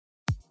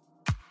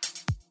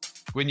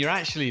When you're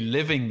actually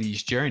living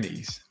these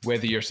journeys,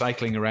 whether you're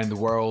cycling around the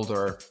world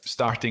or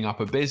starting up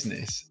a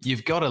business,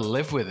 you've got to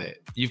live with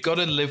it. You've got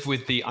to live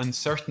with the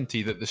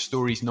uncertainty that the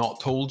story's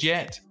not told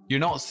yet. You're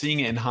not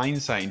seeing it in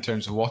hindsight in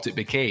terms of what it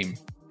became.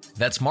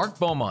 That's Mark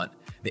Beaumont,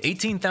 the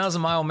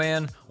 18,000-mile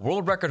man,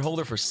 world record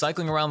holder for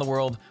cycling around the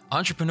world,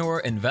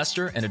 entrepreneur,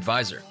 investor, and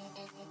advisor.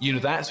 You know,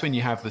 that's when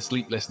you have the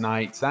sleepless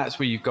nights. That's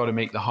where you've got to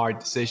make the hard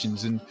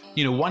decisions. And,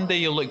 you know, one day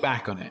you'll look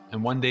back on it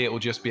and one day it will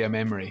just be a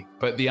memory.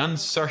 But the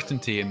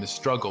uncertainty and the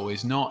struggle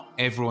is not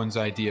everyone's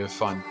idea of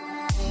fun.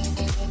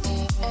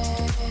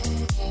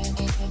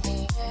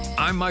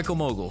 I'm Michael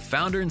Mogul,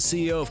 founder and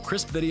CEO of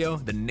Crisp Video,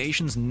 the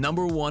nation's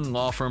 #1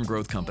 law firm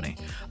growth company.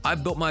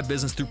 I've built my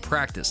business through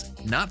practice,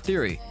 not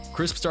theory.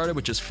 Crisp started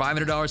with just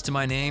 $500 to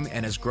my name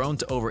and has grown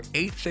to over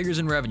 8 figures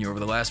in revenue over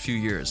the last few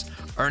years,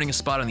 earning a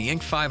spot on the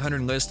Inc.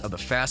 500 list of the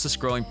fastest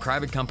growing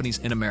private companies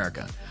in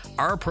America.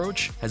 Our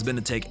approach has been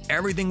to take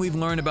everything we've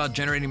learned about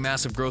generating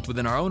massive growth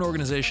within our own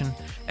organization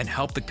and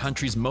help the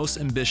country's most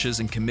ambitious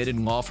and committed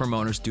law firm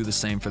owners do the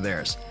same for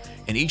theirs.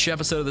 In each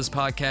episode of this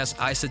podcast,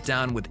 I sit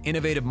down with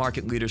innovative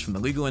market leaders from the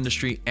legal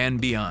industry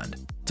and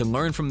beyond to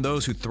learn from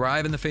those who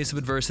thrive in the face of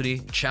adversity,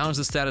 challenge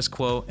the status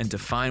quo, and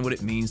define what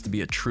it means to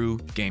be a true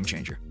game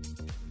changer.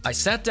 I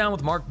sat down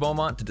with Mark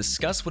Beaumont to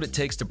discuss what it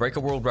takes to break a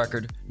world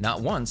record,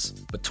 not once,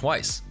 but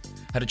twice,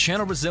 how to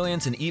channel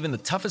resilience in even the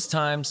toughest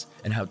times,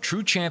 and how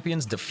true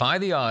champions defy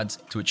the odds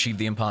to achieve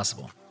the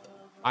impossible.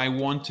 I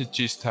want to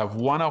just have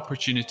one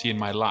opportunity in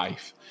my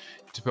life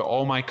to put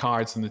all my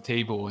cards on the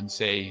table and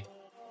say,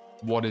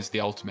 what is the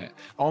ultimate?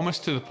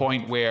 Almost to the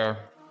point where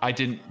I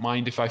didn't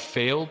mind if I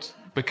failed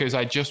because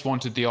I just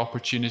wanted the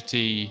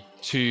opportunity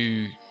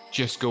to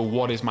just go,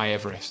 what is my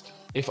Everest?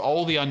 If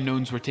all the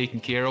unknowns were taken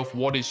care of,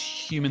 what is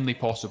humanly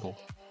possible?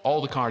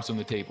 All the cards on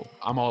the table.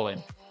 I'm all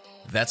in.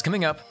 That's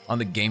coming up on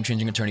the Game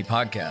Changing Attorney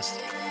podcast.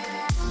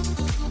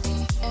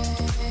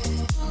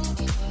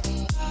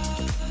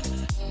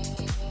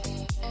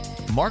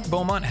 Mark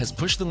Beaumont has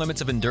pushed the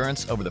limits of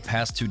endurance over the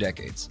past 2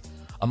 decades.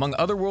 Among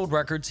other world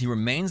records, he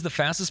remains the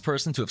fastest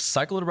person to have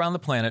cycled around the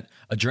planet,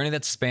 a journey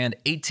that spanned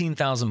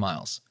 18,000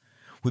 miles.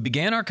 We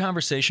began our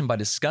conversation by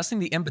discussing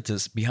the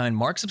impetus behind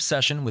Mark's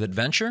obsession with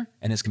adventure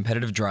and his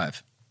competitive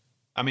drive.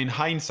 I mean,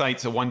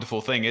 hindsight's a wonderful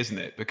thing, isn't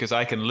it? Because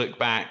I can look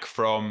back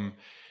from,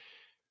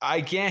 I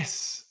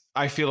guess,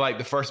 I feel like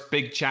the first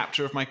big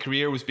chapter of my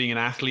career was being an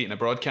athlete and a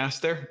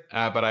broadcaster,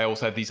 but I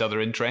also had these other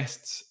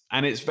interests.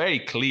 And it's very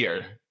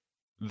clear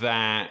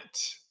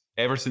that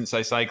ever since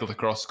I cycled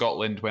across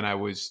Scotland when I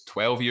was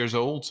 12 years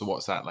old, so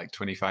what's that, like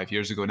 25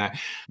 years ago now,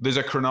 there's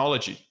a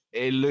chronology.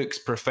 It looks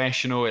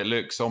professional. It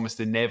looks almost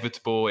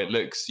inevitable. It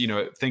looks, you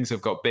know, things have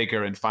got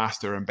bigger and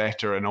faster and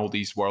better and all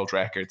these world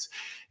records,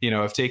 you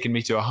know, have taken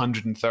me to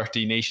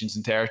 130 nations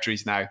and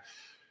territories now.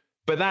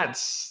 But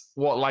that's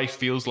what life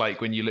feels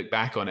like when you look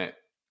back on it.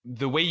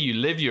 The way you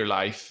live your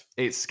life,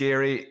 it's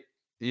scary.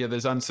 Yeah,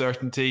 there's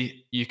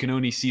uncertainty. You can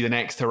only see the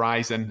next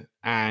horizon.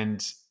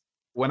 And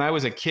when I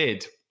was a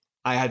kid,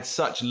 I had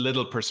such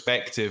little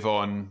perspective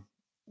on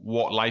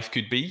what life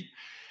could be.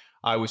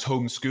 I was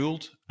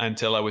homeschooled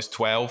until I was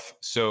 12.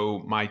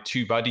 So my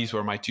 2 buddies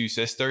were my 2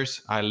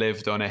 sisters. I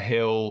lived on a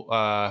hill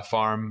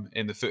farm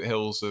in the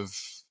foothills of,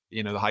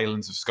 you know, the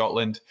Highlands of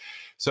Scotland.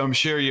 So I'm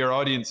sure your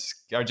audience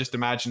are just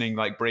imagining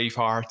like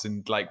Braveheart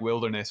and like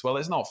wilderness. Well,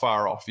 it's not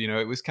far off. You know,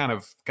 it was kind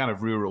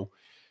of rural.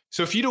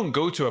 So if you don't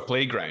go to a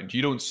playground,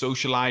 you don't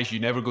socialize, you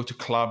never go to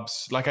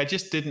clubs. Like I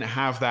just didn't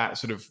have that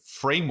sort of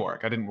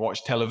framework. I didn't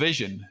watch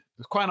television.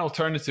 It was quite an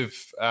alternative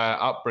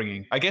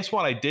upbringing. I guess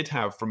what I did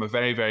have from a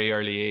very, very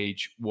early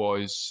age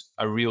was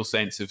a real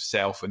sense of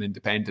self and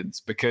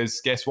independence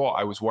because guess what?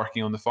 I was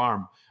working on the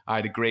farm. I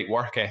had a great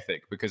work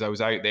ethic because I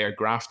was out there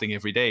grafting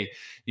every day.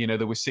 You know,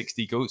 there was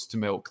 60 goats to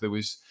milk. There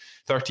was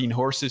 13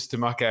 horses to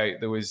muck out.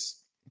 There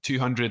was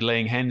 200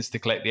 laying hens to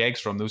collect the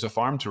eggs from. There was a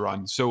farm to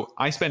run. So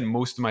I spent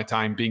most of my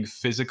time being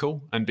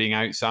physical and being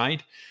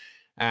outside.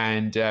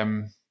 And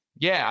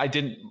I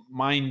didn't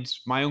mind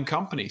my own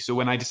company. So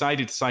when I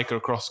decided to cycle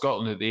across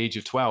Scotland at the age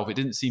of 12, it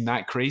didn't seem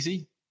that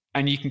crazy.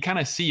 And you can kind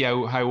of see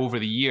how over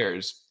the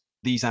years,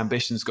 these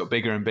ambitions got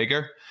bigger and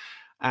bigger.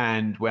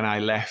 And when I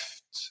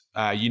left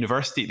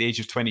university at the age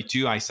of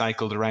 22, I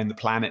cycled around the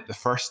planet the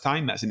first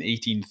time. That's an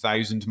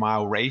 18,000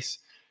 mile race.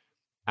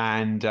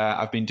 And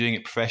I've been doing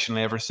it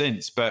professionally ever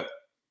since. But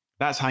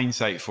that's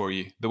hindsight for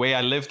you. The way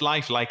I lived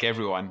life, like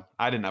everyone,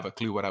 I didn't have a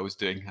clue what I was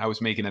doing. I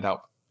was making it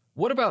up.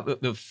 What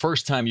about the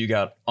first time you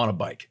got on a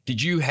bike?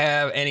 Did you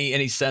have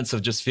any sense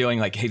of just feeling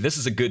like, hey, this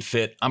is a good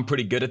fit. I'm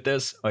pretty good at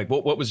this. Like,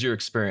 what was your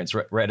experience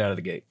right out of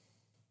the gate?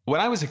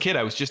 When I was a kid,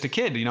 I was just a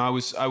kid. You know,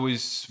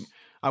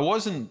 I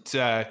wasn't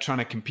trying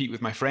to compete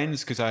with my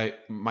friends because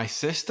my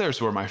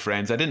sisters were my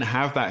friends. I didn't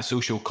have that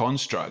social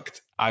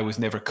construct. I was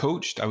never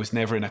coached. I was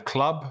never in a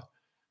club.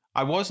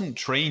 I wasn't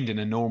trained in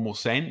a normal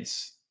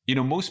sense. You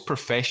know, most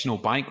professional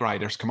bike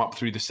riders come up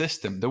through the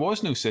system. There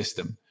was no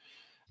system.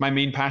 My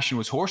main passion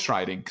was horse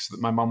riding because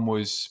my mum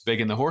was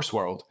big in the horse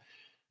world.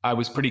 I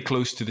was pretty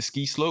close to the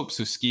ski slopes,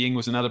 so skiing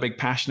was another big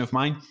passion of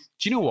mine.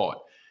 Do you know what?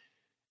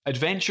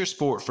 Adventure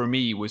sport for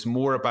me was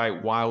more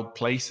about wild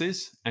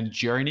places and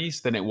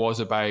journeys than it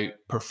was about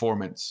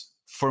performance.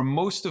 For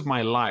most of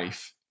my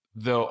life,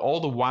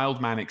 all the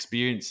wild man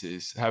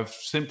experiences have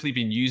simply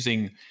been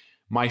using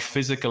my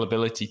physical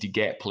ability to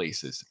get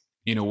places.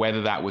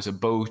 Whether that was a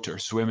boat or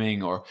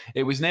swimming, or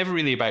it was never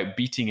really about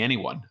beating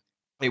anyone.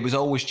 It was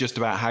always just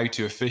about how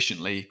to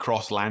efficiently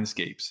cross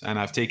landscapes. And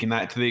I've taken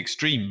that to the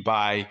extreme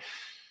by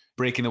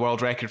breaking the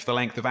world record for the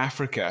length of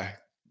Africa,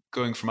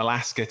 going from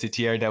Alaska to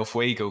Tierra del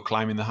Fuego,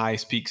 climbing the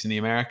highest peaks in the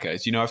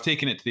Americas. I've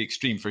taken it to the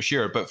extreme for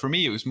sure. But for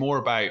me, it was more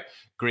about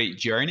great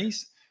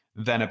journeys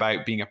than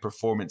about being a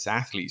performance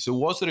athlete. So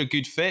was it a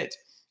good fit?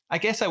 I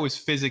guess I was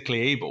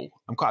physically able.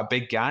 I'm quite a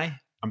big guy.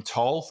 I'm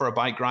tall for a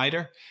bike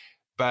rider.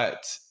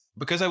 But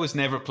because I was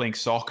never playing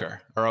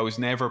soccer or I was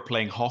never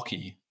playing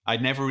hockey,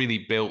 I'd never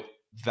really built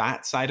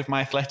that side of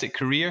my athletic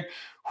career.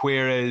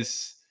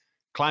 Whereas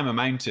climb a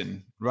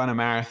mountain, run a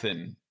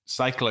marathon,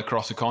 cycle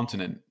across a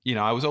continent,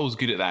 I was always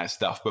good at that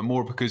stuff, but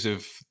more because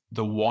of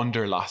the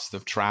wanderlust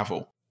of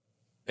travel.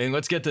 And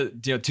let's get to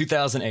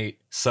 2008.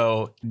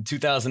 So in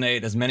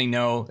 2008, as many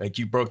know, like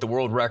you broke the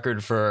world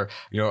record for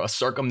a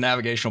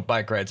circumnavigational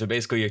bike ride. So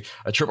basically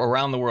a trip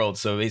around the world.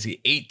 So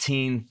basically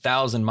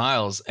 18,000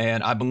 miles.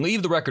 And I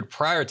believe the record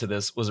prior to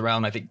this was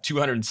around, I think,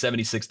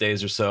 276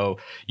 days or so.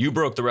 You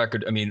broke the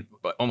record. I mean,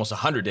 almost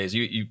 100 days.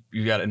 You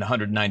got it in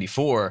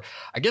 194.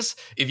 I guess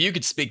if you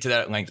could speak to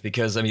that at length,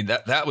 because I mean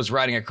that was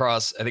riding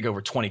across, I think,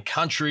 over 20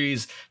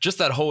 countries. Just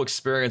that whole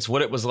experience,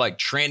 what it was like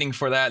training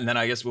for that, and then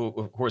I guess we'll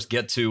of course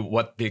get to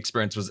what the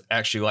experience was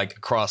actually like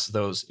across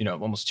those,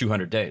 almost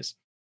 200 days.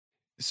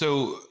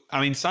 So,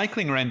 I mean,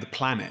 cycling around the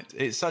planet,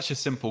 it's such a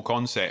simple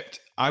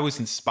concept. I was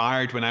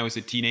inspired when I was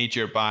a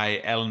teenager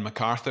by Ellen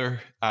MacArthur,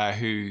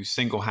 who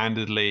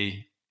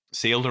single-handedly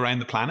sailed around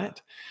the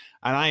planet.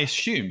 And I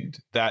assumed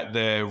that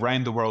the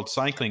round the world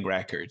cycling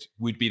record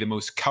would be the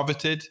most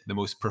coveted, the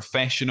most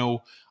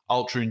professional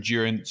ultra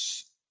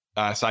endurance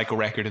cycle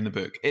record in the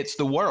book. It's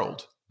the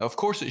world. Of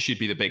course, it should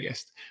be the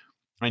biggest.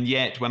 And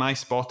yet, when I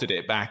spotted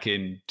it back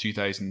in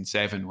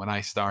 2007, when I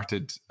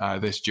started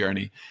this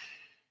journey,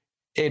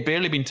 it had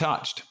barely been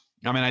touched.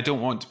 I mean, I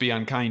don't want to be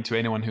unkind to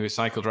anyone who has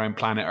cycled around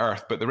planet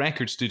Earth, but the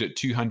record stood at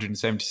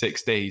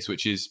 276 days,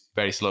 which is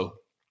very slow.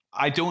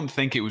 I don't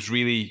think it was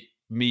really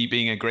me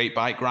being a great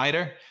bike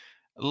rider.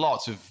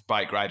 Lots of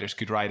bike riders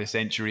could ride a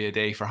century a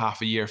day for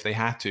half a year if they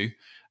had to.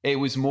 It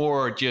was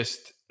more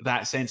just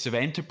that sense of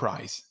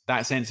enterprise,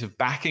 that sense of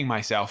backing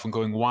myself and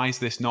going, why is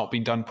this not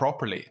being done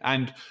properly?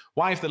 And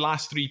why have the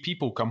last three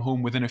people come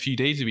home within a few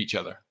days of each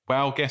other?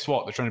 Well, guess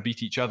what? They're trying to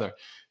beat each other.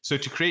 So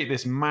to create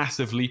this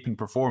massive leap in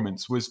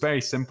performance was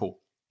very simple.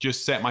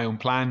 Just set my own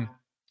plan,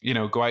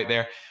 go out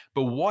there.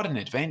 But what an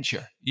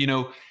adventure.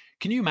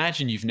 Can you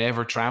imagine you've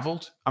never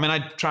traveled? I mean,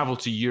 I traveled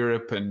to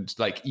Europe and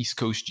like East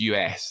Coast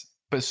US,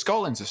 but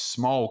Scotland's a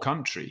small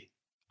country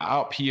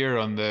up here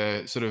on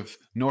the sort of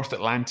North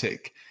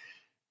Atlantic.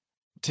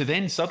 To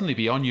then suddenly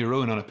be on your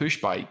own on a push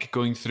bike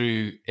going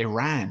through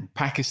Iran,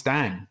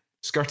 Pakistan,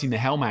 skirting the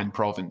Helmand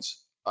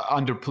province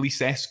under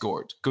police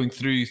escort, going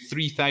through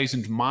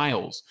 3,000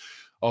 miles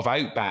of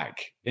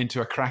outback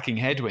into a cracking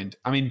headwind.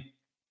 I mean,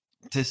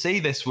 to say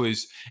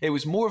it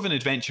was more of an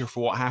adventure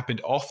for what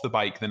happened off the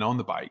bike than on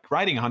the bike.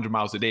 Riding 100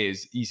 miles a day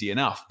is easy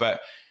enough,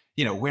 but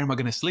where am I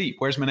going to sleep?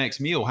 Where's my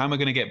next meal? How am I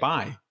going to get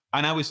by?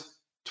 And I was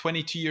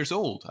 22 years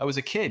old. I was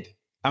a kid.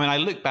 I mean, I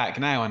look back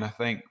now and I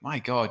think, my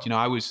God,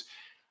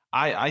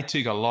 I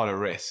took a lot of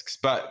risks,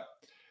 but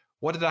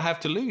what did I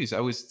have to lose? I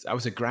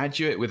was a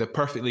graduate with a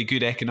perfectly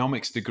good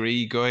economics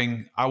degree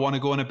going, I want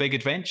to go on a big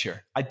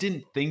adventure. I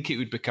didn't think it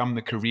would become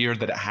the career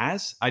that it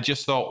has. I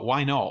just thought,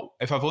 why not?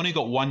 If I've only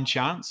got one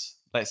chance,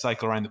 let's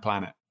cycle around the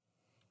planet.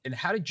 And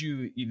how did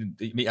you even,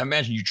 I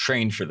imagine you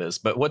trained for this,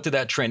 but what did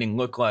that training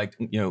look like,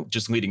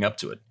 just leading up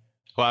to it?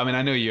 Well, I mean,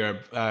 I know you're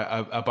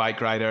a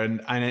bike rider,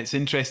 and it's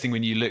interesting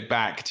when you look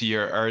back to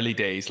your early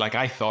days. Like,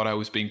 I thought I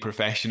was being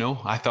professional.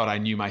 I thought I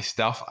knew my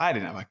stuff. I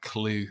didn't have a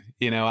clue.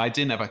 I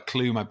didn't have a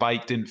clue. My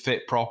bike didn't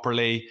fit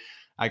properly.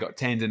 I got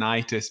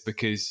tendinitis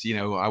because,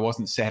 I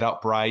wasn't set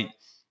up right.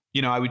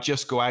 I would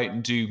just go out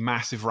and do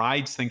massive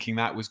rides thinking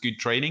that was good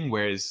training,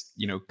 whereas,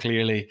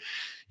 clearly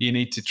you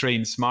need to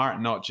train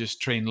smart, not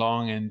just train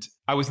long. And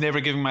I was never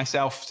giving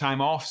myself time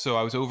off, so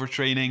I was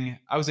overtraining.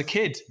 I was a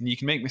kid, and you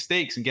can make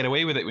mistakes and get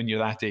away with it when you're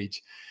that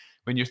age.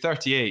 When you're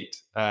 38,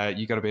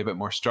 you got to be a bit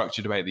more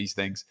structured about these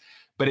things.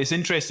 But it's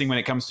interesting when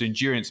it comes to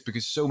endurance,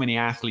 because so many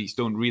athletes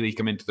don't really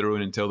come into their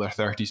own until their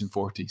 30s and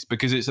 40s,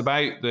 because it's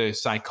about the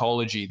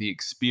psychology, the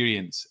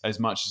experience, as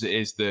much as it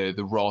is the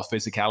raw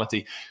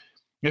physicality.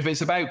 If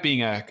it's about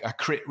being a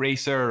crit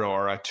racer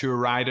or a tour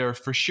rider,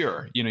 for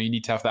sure, you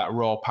need to have that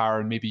raw power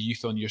and maybe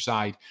youth on your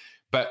side.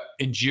 But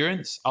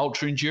endurance,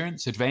 ultra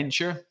endurance,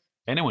 adventure,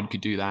 anyone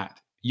could do that.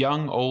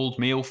 Young, old,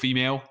 male,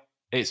 female.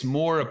 It's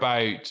more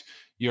about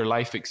your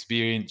life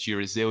experience, your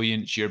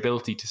resilience, your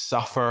ability to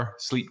suffer,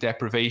 sleep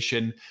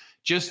deprivation,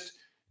 just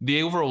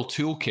the overall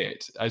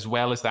toolkit, as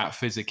well as that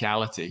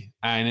physicality.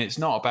 And it's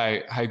not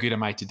about how good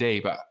am I today,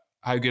 but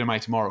how good am I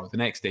tomorrow, the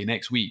next day,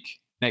 next week,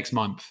 next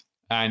month.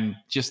 And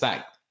just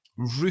that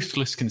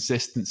ruthless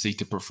consistency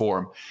to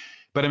perform.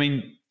 But I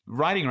mean,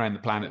 riding around the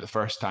planet the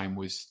first time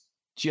was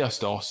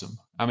just awesome.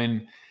 I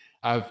mean,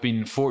 I've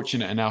been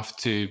fortunate enough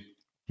to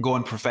go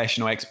on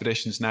professional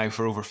expeditions now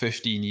for over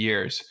 15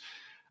 years,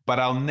 but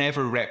I'll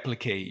never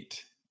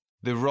replicate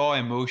the raw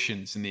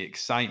emotions and the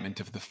excitement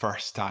of the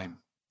first time.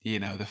 You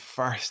know, the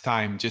first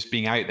time just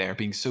being out there,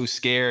 being so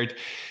scared.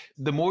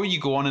 The more you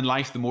go on in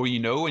life, the more you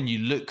know, and you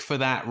look for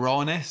that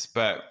rawness,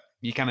 but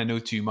you kind of know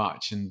too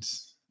much. And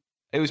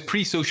it was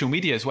pre-social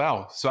media as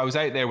well. So I was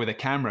out there with a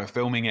camera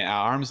filming it at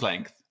arm's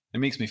length. It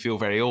makes me feel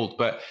very old,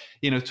 but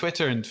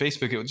Twitter and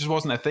Facebook, it just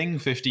wasn't a thing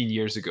 15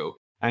 years ago.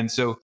 And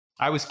so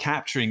I was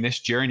capturing this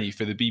journey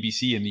for the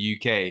BBC in the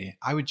UK.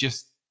 I would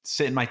just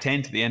sit in my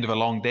tent at the end of a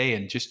long day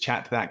and just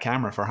chat to that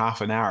camera for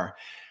half an hour.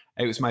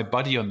 It was my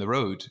buddy on the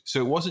road.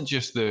 So it wasn't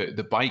just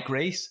the bike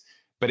race,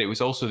 but it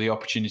was also the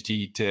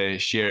opportunity to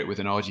share it with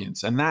an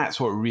audience. And that's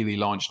what really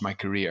launched my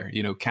career,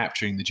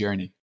 capturing the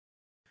journey.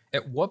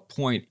 At what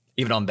point,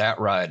 even on that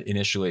ride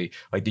initially,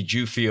 like, did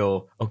you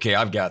feel, okay,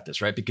 I've got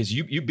this, right? Because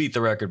you beat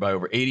the record by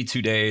over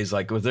 82 days.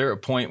 Like, was there a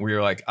point where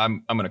you're like,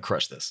 I'm going to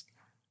crush this?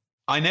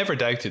 I never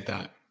doubted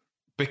that,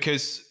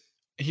 because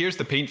here's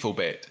the painful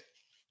bit.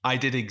 I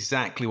did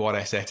exactly what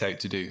I set out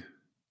to do.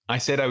 I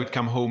said I would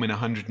come home in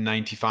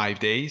 195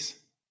 days,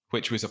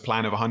 which was a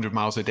plan of 100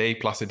 miles a day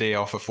plus a day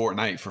off a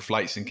fortnight for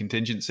flights and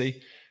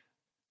contingency.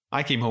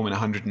 I came home in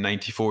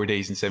 194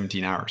 days and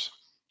 17 hours.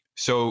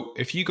 So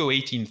if you go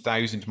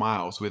 18,000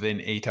 miles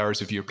within 8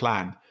 hours of your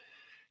plan,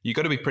 you've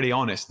got to be pretty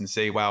honest and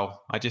say,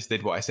 well, I just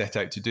did what I set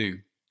out to do.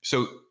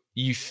 So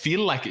you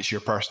feel like it's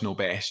your personal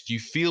best. You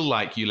feel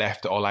like you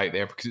left it all out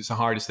there because it's the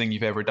hardest thing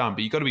you've ever done.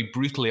 But you've got to be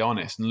brutally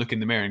honest and look in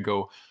the mirror and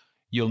go,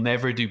 you'll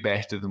never do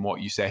better than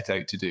what you set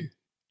out to do.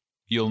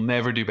 You'll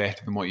never do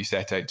better than what you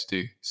set out to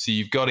do. So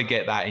you've got to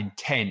get that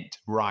intent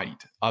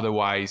right.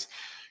 Otherwise,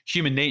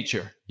 human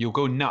nature, you'll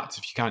go nuts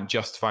if you can't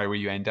justify where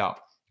you end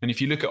up. And if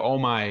you look at all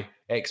my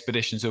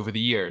expeditions over the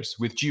years,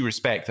 with due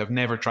respect, I've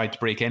never tried to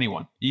break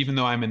anyone. Even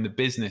though I'm in the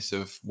business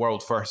of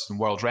world firsts and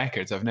world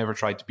records, I've never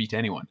tried to beat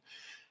anyone.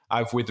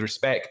 I've, with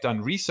respect,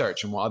 done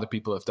research on what other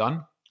people have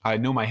done. I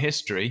know my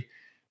history,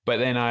 but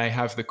then I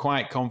have the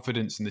quiet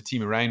confidence in the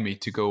team around me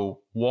to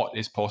go, what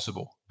is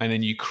possible? And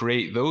then you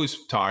create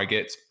those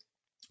targets,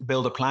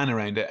 build a plan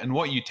around it. And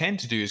what you tend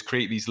to do is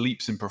create these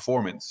leaps in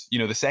performance.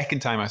 The second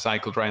time I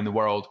cycled around the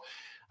world,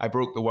 I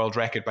broke the world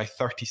record by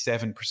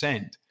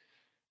 37%.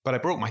 But I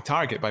broke my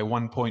target by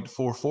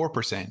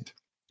 1.44%.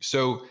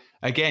 So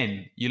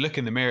again, you look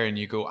in the mirror and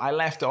you go, I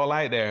left it all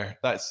out there.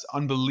 That's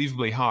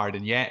unbelievably hard.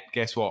 And yet,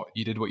 guess what?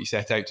 You did what you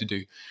set out to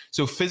do.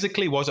 So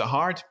physically, was it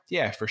hard?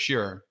 Yeah, for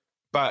sure.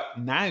 But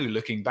now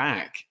looking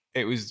back,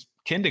 it was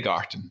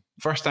kindergarten.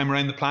 First time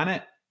around the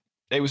planet,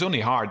 it was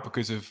only hard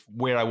because of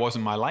where I was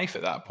in my life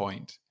at that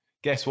point.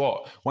 Guess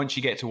what? Once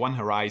you get to one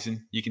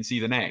horizon, you can see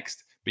the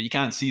next. But you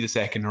can't see the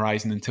second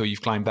horizon until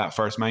you've climbed that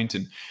first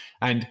mountain.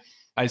 And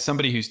as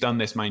somebody who's done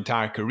this my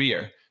entire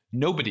career,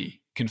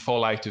 nobody can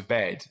fall out of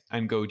bed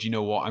and go, do you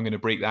know what? I'm going to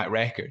break that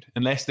record,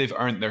 unless they've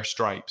earned their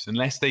stripes,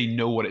 unless they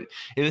know what it.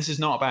 This is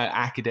not about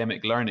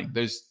academic learning.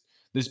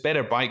 There's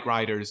better bike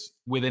riders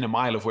within a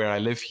mile of where I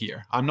live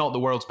here. I'm not the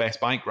world's best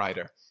bike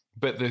rider,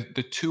 but the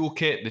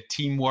toolkit, the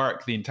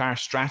teamwork, the entire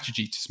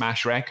strategy to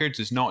smash records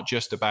is not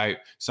just about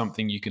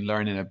something you can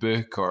learn in a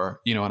book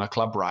or, on a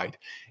club ride.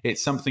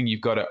 It's something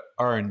you've got to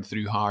earn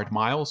through hard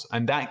miles.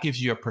 And that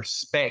gives you a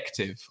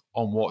perspective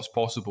on what's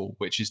possible,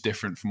 which is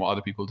different from what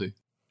other people do.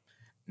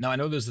 Now, I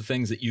know there's the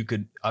things that you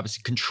could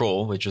obviously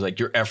control, which is like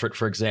your effort,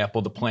 for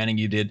example, the planning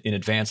you did in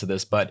advance of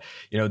this. But,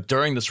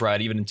 during this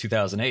ride, even in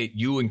 2008,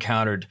 you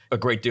encountered a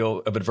great deal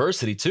of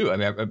adversity, too. I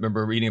mean, I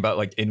remember reading about,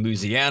 like, in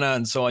Louisiana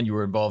and so on, you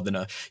were involved in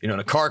a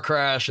car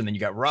crash, and then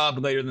you got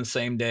robbed later the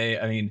same day.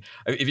 I mean,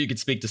 if you could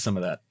speak to some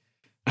of that.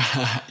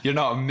 You're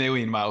not a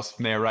million miles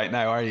from there right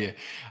now, are you?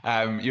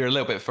 You're a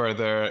little bit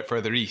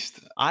further east.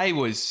 I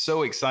was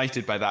so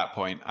excited by that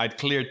point. I'd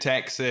cleared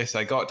Texas.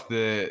 I got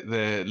to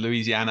the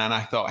Louisiana, and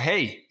I thought,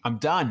 hey, I'm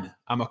done.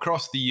 I'm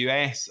across the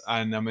US,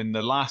 and I'm in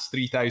the last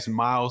 3,000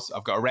 miles.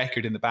 I've got a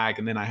record in the bag.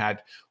 And then I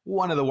had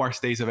one of the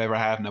worst days I've ever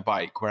had on a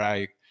bike,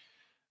 where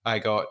I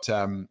got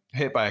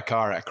hit by a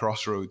car at a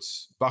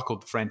crossroads,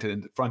 buckled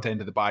the front end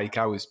of the bike.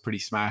 I was pretty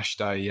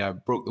smashed. I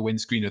broke the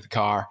windscreen of the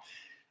car.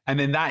 And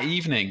then that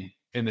evening,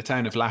 in the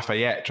town of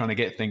Lafayette, trying to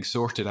get things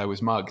sorted, I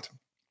was mugged.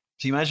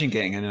 So you imagine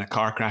getting in a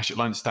car crash at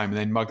lunchtime and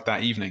then mugged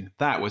that evening.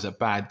 That was a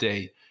bad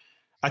day.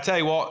 I tell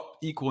you what,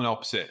 equal and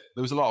opposite.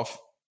 There was a lot of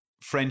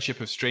friendship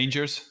of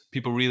strangers.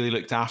 People really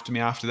looked after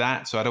me after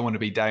that. So I don't want to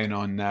be down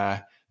on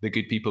the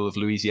good people of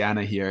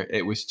Louisiana here.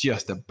 It was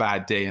just a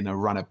bad day and a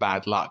run of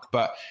bad luck.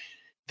 But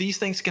these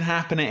things can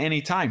happen at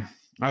any time.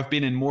 I've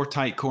been in more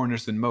tight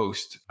corners than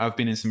most. I've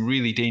been in some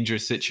really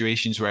dangerous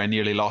situations where I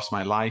nearly lost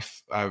my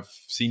life. I've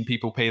seen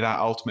people pay that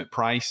ultimate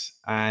price.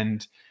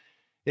 And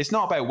it's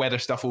not about whether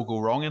stuff will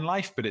go wrong in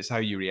life, but it's how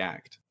you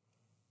react.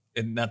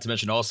 And not to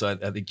mention also,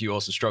 I think you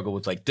also struggle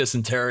with like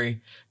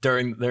dysentery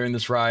during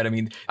this ride. I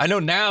mean, I know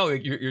now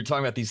you're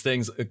talking about these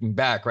things looking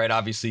back, right?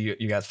 Obviously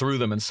you got through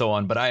them and so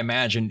on, but I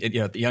imagine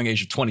at the young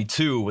age of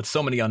 22 with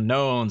so many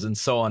unknowns and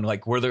so on,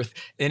 like were there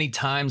any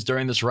times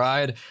during this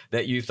ride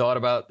that you thought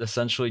about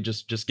essentially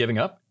just giving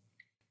up?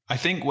 I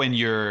think when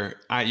you're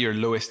at your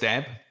lowest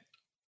ebb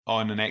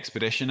on an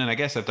expedition, and I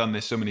guess I've done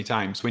this so many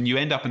times, when you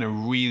end up in a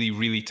really,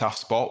 really tough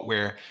spot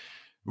where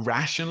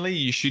rationally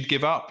you should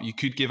give up, you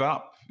could give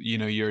up,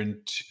 you're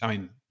in, I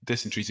mean,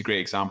 dysentery is a great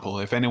example.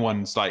 If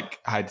anyone's like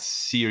had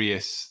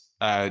serious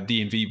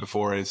D&V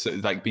before, is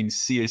like been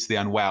seriously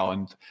unwell,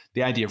 and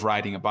the idea of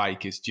riding a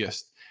bike is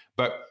just,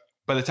 but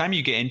by the time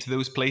you get into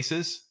those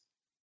places,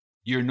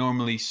 you're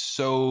normally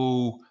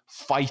so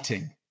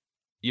fighting.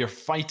 You're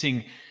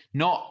fighting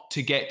not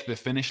to get to the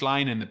finish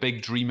line and the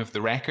big dream of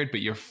the record,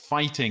 but you're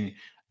fighting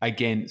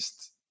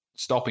against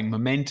stopping.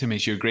 Momentum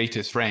is your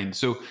greatest friend.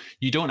 So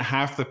you don't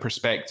have the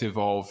perspective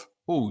of,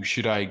 oh,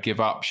 should I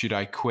give up? Should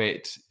I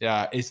quit?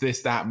 Is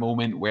this that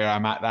moment where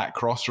I'm at that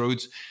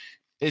crossroads?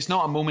 It's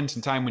not a moment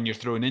in time when you're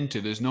thrown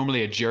into. There's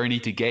normally a journey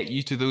to get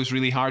you to those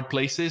really hard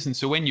places. And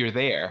so when you're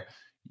there,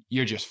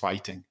 you're just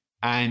fighting.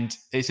 And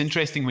it's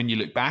interesting when you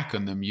look back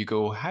on them, you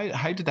go,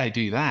 how did I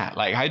do that?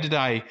 Like, how did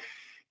I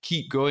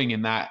keep going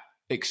in that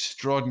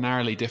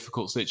extraordinarily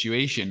difficult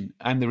situation?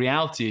 And the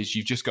reality is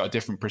you've just got a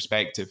different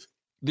perspective.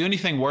 The only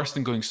thing worse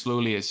than going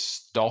slowly is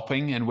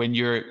stopping. And when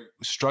you're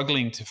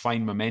struggling to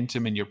find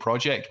momentum in your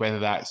project, whether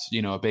that's,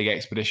 a big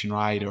expedition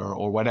ride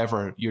or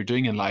whatever you're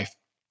doing in life,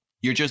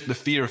 you're just the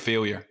fear of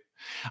failure.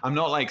 I'm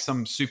not like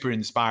some super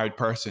inspired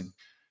person.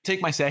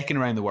 Take my second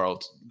around the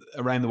world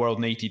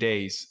in 80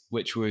 days,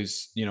 which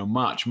was,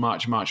 much,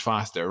 much, much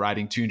faster,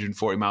 riding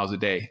 240 miles a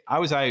day. I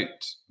was out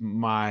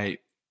my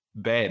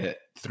bed at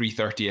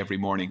 3:30 every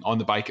morning, on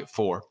the bike at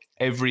 4,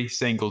 every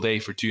single day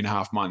for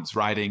 2.5 months,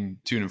 riding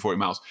 240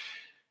 miles.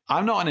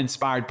 I'm not an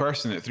inspired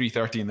person at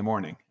 3:30 in the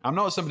morning. I'm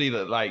not somebody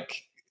that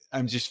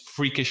I'm just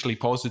freakishly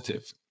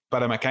positive,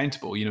 but I'm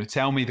accountable.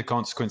 Tell me the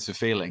consequence of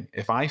failing.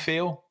 If I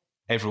fail,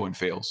 everyone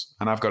fails.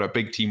 And I've got a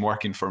big team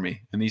working for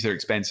me, and these are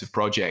expensive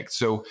projects.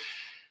 So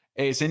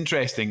it's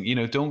interesting,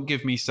 don't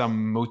give me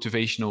some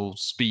motivational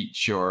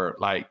speech or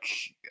like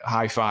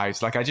high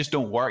fives. Like, I just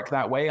don't work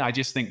that way. I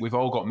just think we've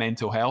all got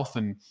mental health,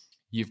 and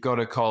you've got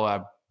to call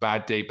a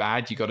bad day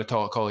bad. You got to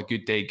call a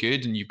good day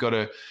good. And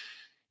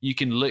you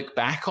can look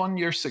back on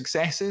your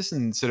successes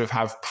and sort of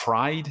have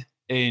pride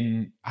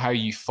in how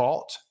you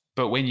fought.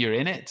 But when you're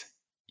in it,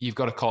 you've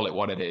got to call it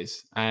what it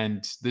is.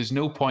 And there's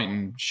no point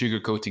in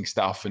sugarcoating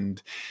stuff and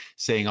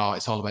saying, oh,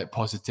 it's all about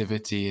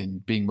positivity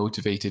and being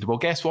motivated. Well,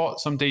 guess what?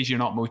 Some days you're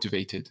not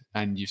motivated,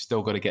 and you've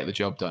still got to get the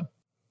job done.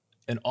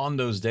 And on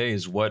those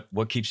days,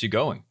 what keeps you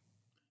going?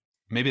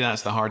 Maybe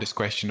that's the hardest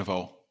question of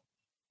all.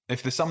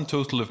 If the sum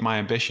total of my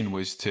ambition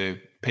was to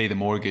pay the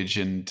mortgage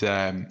and,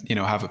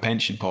 have a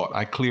pension pot,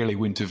 I clearly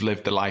wouldn't have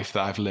lived the life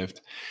that I've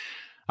lived.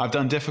 I've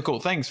done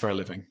difficult things for a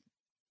living.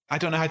 I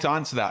don't know how to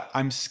answer that.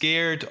 I'm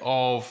scared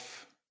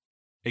of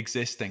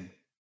existing.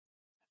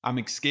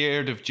 I'm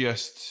scared of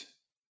just,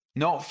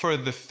 not for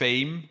the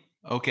fame.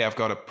 Okay, I've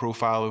got a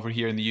profile over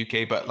here in the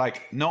UK, but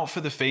not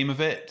for the fame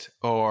of it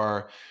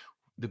or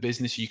the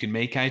business you can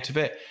make out of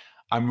it.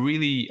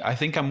 I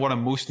think I'm what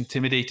I'm most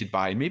intimidated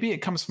by. Maybe it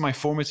comes from my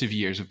formative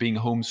years of being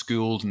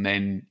homeschooled and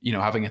then,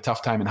 having a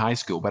tough time in high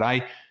school. But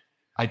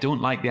I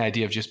don't like the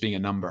idea of just being a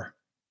number.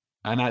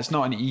 And that's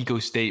not an ego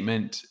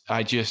statement.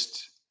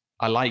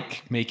 I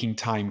like making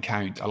time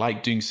count. I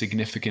like doing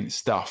significant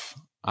stuff.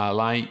 I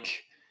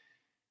like,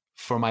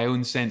 for my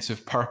own sense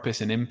of purpose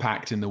and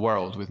impact in the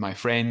world, with my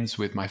friends,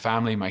 with my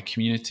family, my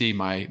community,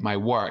 my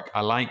work,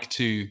 I like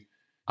to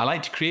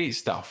create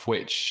stuff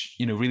which,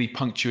 really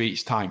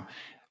punctuates time.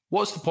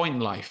 What's the point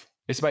in life?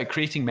 It's about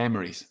creating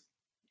memories.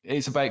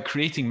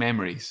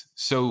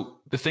 So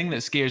the thing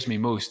that scares me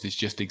most is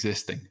just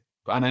existing.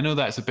 And I know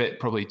that's a bit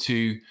probably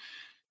too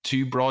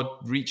broad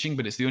reaching,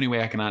 but it's the only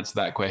way I can answer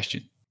that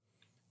question.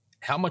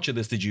 How much of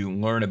this did you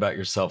learn about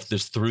yourself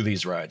just through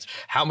these rides?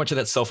 How much of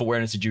that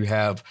self-awareness did you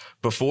have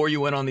before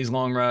you went on these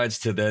long rides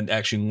to then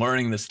actually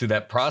learning this through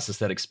that process,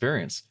 that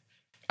experience?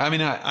 I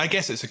mean, I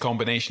guess it's a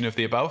combination of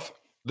the above.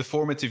 The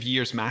formative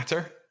years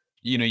matter.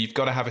 You've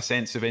got to have a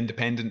sense of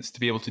independence to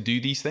be able to do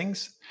these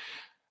things.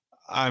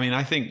 I mean,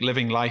 I think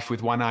living life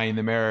with one eye in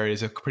the mirror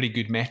is a pretty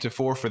good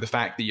metaphor for the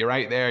fact that you're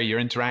out there, you're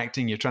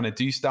interacting, you're trying to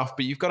do stuff,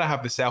 but you've got to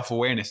have the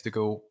self-awareness to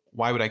go,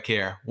 why would I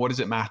care? What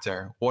does it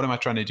matter? What am I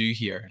trying to do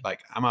here?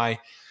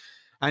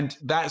 And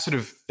that sort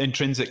of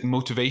intrinsic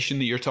motivation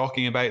that you're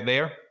talking about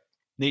there,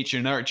 nature,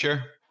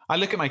 nurture. I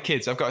look at my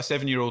kids. I've got a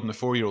 7-year-old and a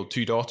 4-year-old,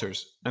 2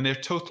 daughters, and they're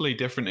totally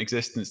different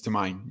existence to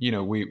mine.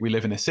 We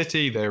live in a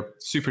city. They're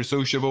super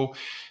sociable.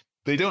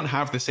 They don't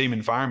have the same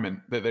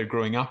environment that they're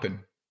growing up in.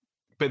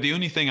 But the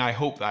only thing I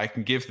hope that I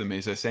can give them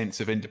is a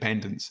sense of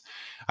independence.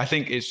 I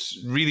think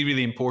it's really,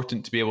 really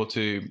important to be able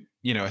to,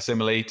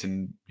 assimilate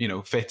and,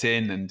 fit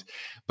in.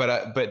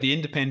 But the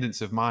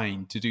independence of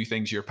mind to do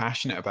things you're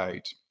passionate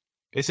about.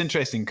 It's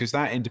interesting because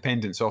that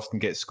independence often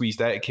gets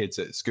squeezed out of kids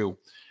at school,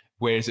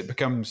 whereas it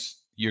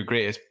becomes your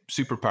greatest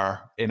superpower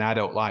in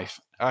adult life.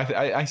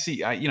 I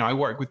see, I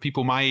work with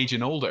people my age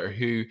and older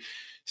who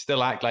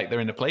still act like they're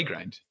in the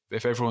playground.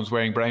 If everyone's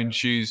wearing brown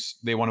shoes,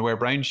 they want to wear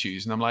brown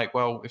shoes. And I'm like,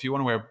 well, if you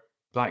want to wear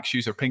black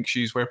shoes or pink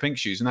shoes, wear pink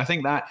shoes. And I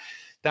think that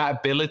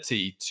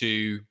ability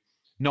to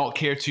not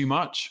care too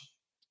much,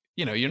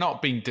 you're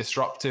not being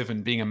disruptive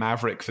and being a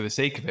maverick for the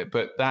sake of it,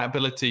 but that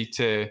ability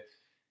to,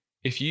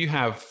 if you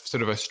have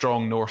sort of a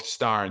strong North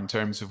Star in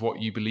terms of what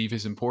you believe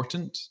is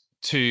important,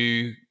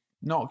 to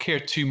not care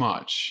too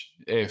much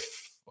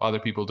if other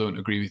people don't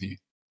agree with you.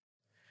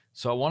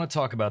 So I want to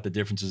talk about the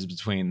differences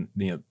between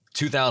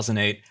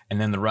 2008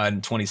 and then the ride in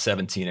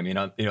 2017. I mean,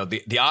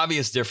 the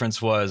obvious difference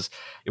was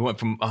it went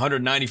from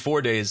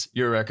 194 days,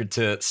 your record,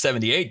 to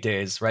 78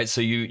 days, right?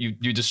 So you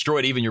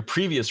destroyed even your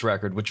previous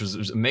record, which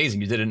was amazing.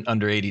 You did it in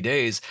under 80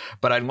 days.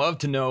 But I'd love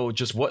to know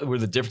just what were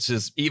the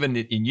differences even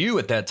in you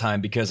at that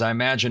time, because I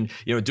imagine,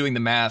 doing the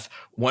math,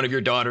 one of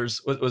your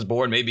daughters was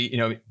born,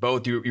 maybe,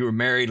 both you were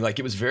married, like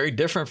it was very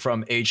different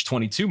from age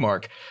 22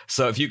 mark.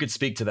 So if you could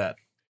speak to that.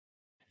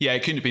 Yeah,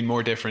 it couldn't have been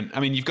more different. I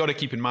mean, you've got to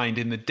keep in mind,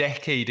 in the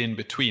decade in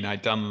between,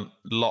 I'd done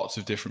lots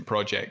of different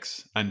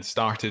projects and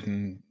started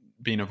and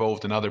been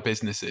involved in other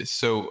businesses.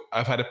 So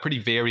I've had a pretty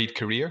varied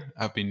career.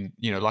 I've been,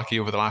 lucky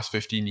over the last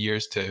 15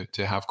 years to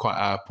have quite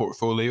a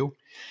portfolio.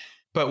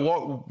 But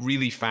what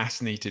really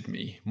fascinated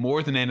me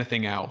more than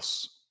anything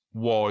else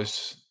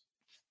was,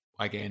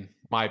 again,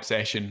 my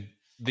obsession,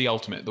 the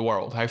ultimate, the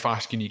world. How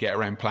fast can you get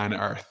around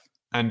planet Earth?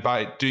 And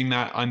by doing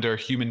that under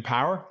human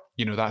power,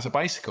 that's a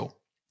bicycle.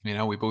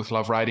 We both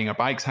love riding our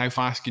bikes. How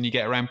fast can you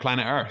get around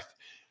planet Earth?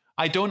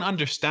 I don't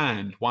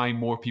understand why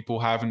more people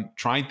haven't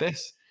tried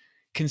this.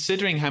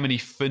 Considering how many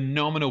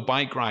phenomenal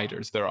bike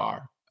riders there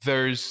are,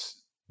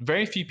 there's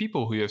very few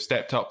people who have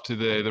stepped up to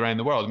the around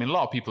the world. I mean, a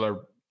lot of people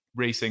are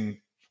racing,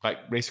 like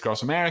race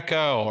across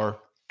America or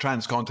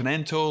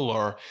transcontinental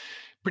or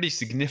pretty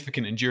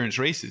significant endurance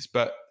races,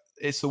 but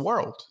it's the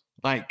world.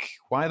 Like,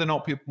 why are there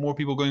not more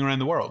people going around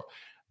the world?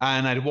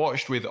 And I'd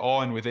watched with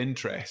awe and with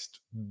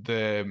interest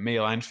the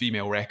male and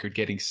female record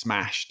getting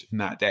smashed in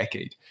that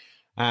decade.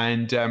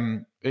 And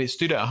it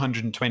stood at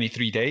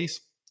 123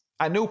 days.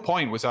 At no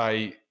point was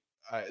I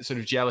sort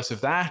of jealous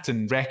of that,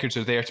 and records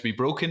are there to be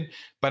broken.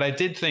 But I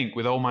did think,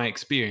 with all my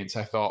experience,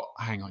 I thought,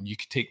 hang on, you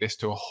could take this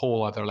to a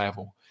whole other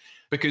level.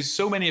 Because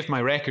so many of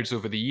my records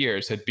over the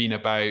years had been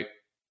about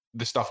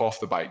the stuff off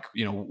the bike.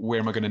 Where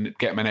am I going to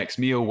get my next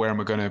meal? Where am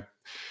I going to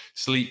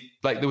sleep?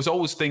 Like, there was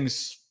always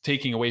things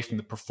taking away from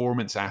the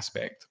performance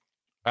aspect.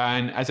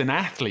 And as an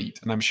athlete,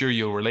 and I'm sure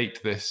you'll relate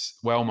to this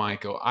well,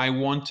 Michael, I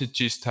wanted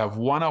just to have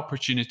one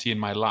opportunity in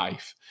my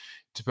life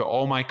to put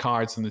all my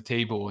cards on the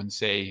table and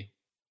say,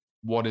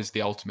 what is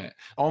the ultimate?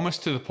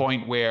 Almost to the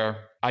point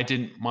where I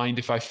didn't mind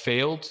if I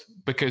failed,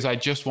 because I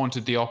just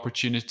wanted the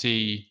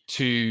opportunity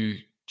to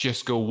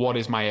just go, what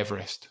is my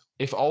Everest?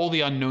 If all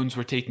the unknowns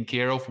were taken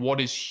care of, what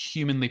is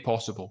humanly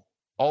possible?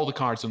 All the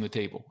cards on the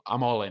table.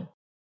 I'm all in.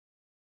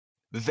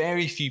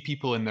 Very few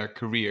people in their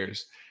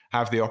careers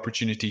have the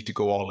opportunity to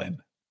go all in.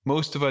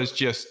 Most of us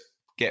just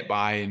get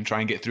by and try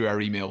and get through our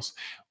emails.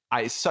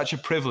 It's such a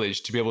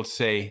privilege to be able to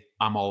say,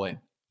 I'm all in,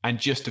 and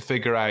just to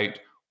figure out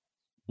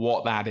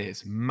what that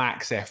is.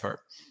 Max effort.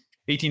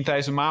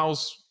 18,000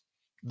 miles,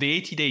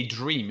 the 80-day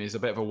dream is a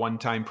bit of a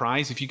one-time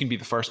prize. If you can be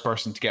the first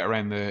person to get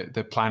around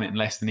the planet in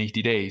less than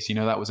 80 days,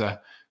 that was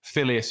a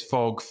Phileas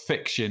Fogg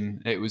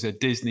fiction. It was a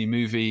Disney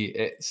movie.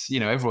 It's,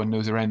 everyone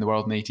knows around the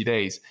world in 80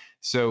 days.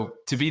 So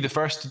to be the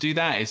first to do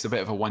that is a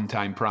bit of a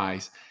one-time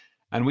prize.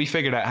 And we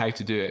figured out how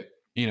to do it.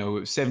 It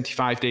was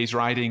 75 days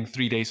riding,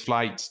 3 days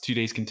flights, 2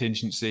 days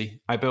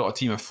contingency. I built a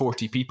team of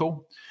 40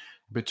 people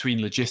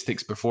between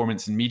logistics,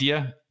 performance, and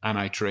media, and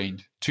I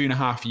trained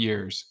 2.5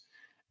 years.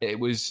 It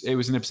was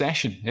an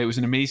obsession. It was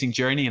an amazing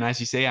journey. And as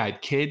you say, I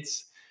had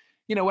kids.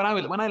 When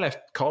I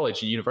left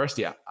college and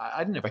university, I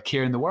didn't have a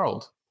care in the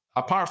world,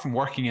 apart from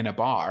working in a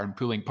bar and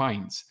pulling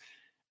pints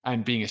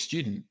and being a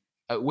student.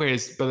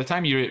 Whereas by the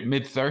time you're at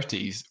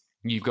mid-30s,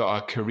 you've got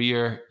a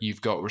career,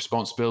 you've got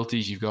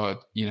responsibilities, you've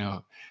got,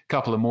 a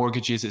couple of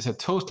mortgages. It's a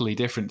totally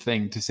different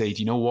thing to say, do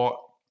you know what?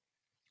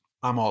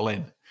 I'm all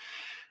in.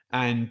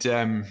 And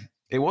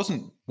it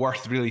wasn't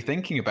worth really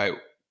thinking about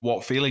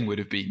what failing would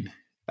have been.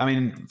 I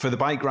mean, for the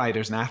bike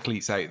riders and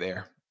athletes out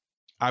there,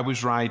 I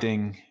was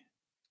riding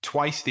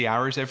twice the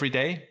hours every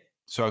day.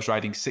 So I was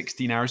riding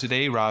 16 hours a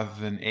day rather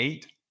than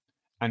 8.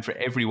 And for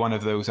every one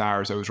of those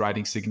hours, I was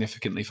riding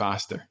significantly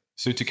faster.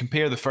 So to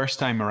compare the first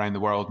time around the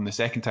world and the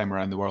second time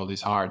around the world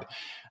is hard.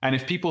 And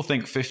if people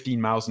think 15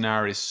 miles an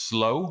hour is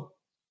slow,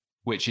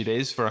 which it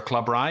is for a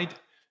club ride,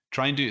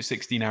 try and do it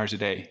 16 hours a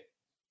day.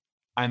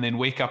 And then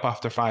wake up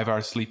after 5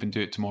 hours sleep and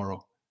do it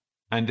tomorrow.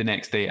 And the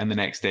next day and the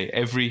next day,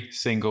 every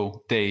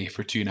single day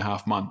for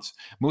 2.5 months.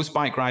 Most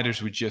bike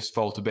riders would just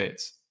fall to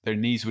bits. Their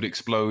knees would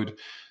explode.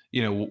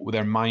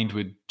 Their mind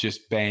would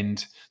just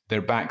bend.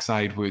 Their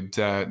backside would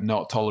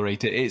not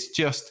tolerate it. It's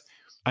just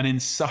an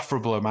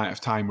insufferable amount of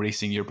time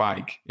racing your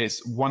bike.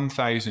 It's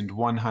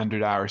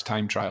 1,100 hours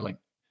time trialing.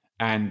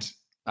 And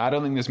I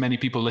don't think there's many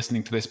people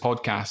listening to this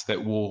podcast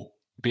that will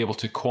be able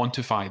to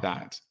quantify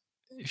that.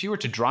 if you were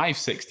to drive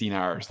 16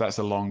 hours, that's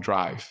a long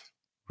drive.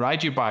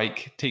 Ride your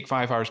bike, take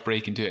 5 hours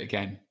break and do it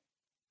again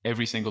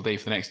every single day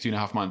for the next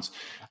 2.5 months.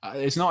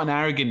 It's not an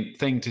arrogant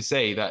thing to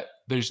say that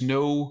there's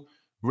no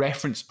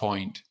reference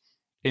point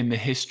in the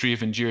history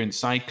of endurance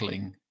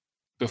cycling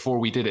before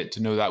we did it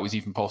to know that was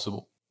even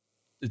possible.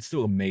 It's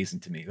still amazing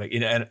to me. Like,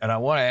 and I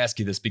want to ask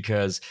you this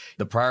because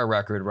the prior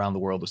record around the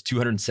world was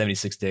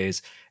 276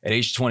 days. At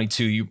age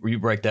 22, you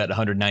break that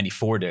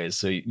 194 days.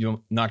 So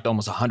you knocked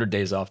almost 100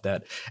 days off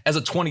that. As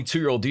a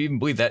 22-year-old, do you even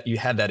believe that you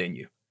had that in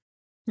you?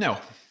 No.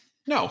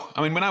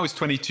 I mean, when I was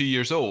 22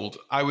 years old,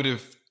 I would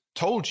have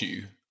told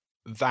you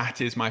that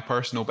is my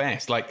personal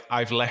best. Like,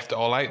 I've left it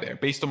all out there.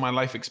 Based on my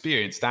life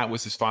experience, that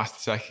was as fast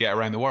as I could get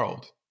around the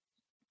world.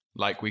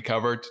 Like we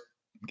covered,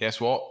 guess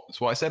what? That's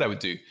what I said I would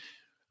do.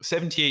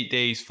 78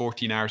 days,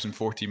 14 hours and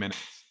 40 minutes.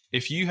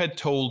 If you had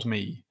told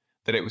me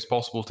that it was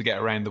possible to get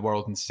around the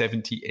world in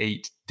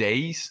 78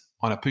 days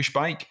on a push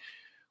bike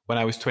when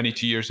I was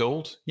 22 years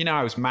old,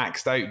 I was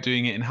maxed out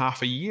doing it in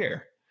half a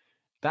year.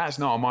 That's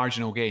not a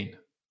marginal gain.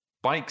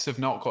 Bikes have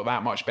not got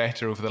that much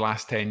better over the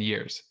last 10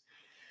 years.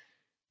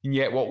 And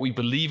yet what we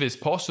believe is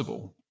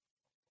possible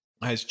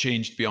has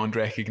changed beyond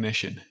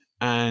recognition.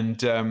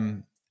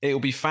 And it'll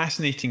be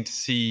fascinating to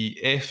see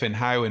if and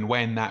how and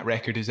when that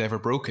record is ever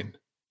broken.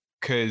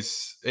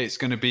 Because it's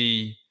going to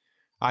be,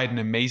 I had an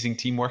amazing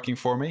team working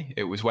for me.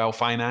 It was well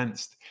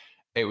financed.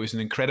 It was an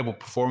incredible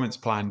performance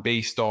plan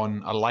based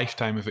on a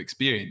lifetime of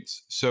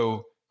experience.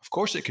 So of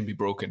course it can be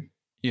broken,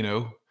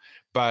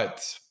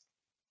 but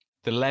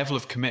the level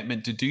of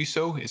commitment to do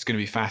so is going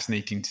to be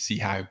fascinating to see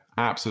how.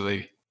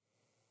 Absolutely.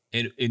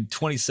 In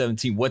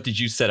 2017, what did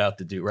you set out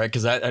to do, right?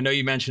 Because I know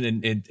you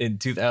mentioned in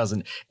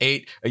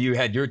 2008, you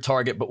had your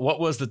target, but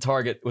what was the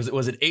target?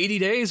 Was it 80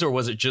 days or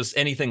was it just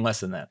anything less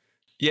than that?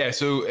 Yeah,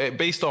 so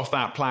based off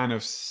that plan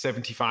of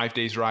 75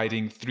 days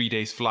riding, 3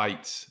 days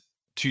flights,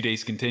 2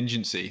 days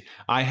contingency,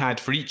 I had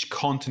for each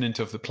continent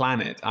of the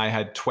planet, I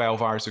had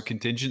 12 hours of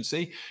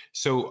contingency.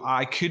 So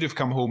I could have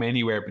come home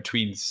anywhere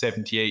between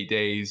 78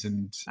 days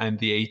and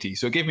the 80.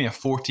 So it gave me a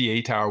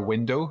 48-hour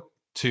window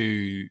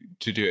to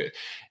do it.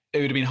 It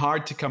would have been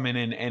hard to come in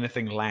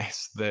anything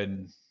less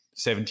than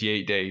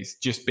 78 days,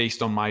 just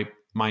based on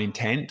my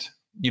intent,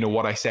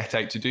 what I set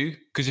out to do.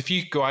 Because if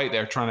you go out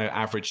there trying to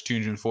average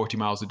 240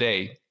 miles a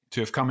day, to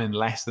have come in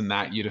less than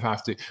that, you'd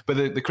have to.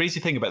 But the crazy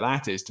thing about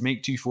that is to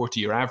make 240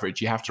 your average,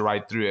 you have to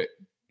ride through it,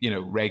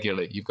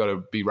 regularly. You've got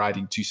to be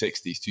riding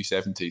 260s,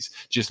 270s,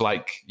 just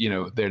like,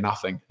 they're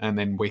nothing, and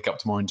then wake up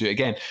tomorrow and do it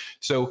again.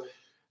 So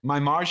my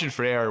margin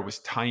for error was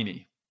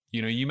tiny.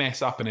 You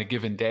mess up in a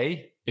given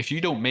day. If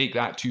you don't make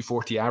that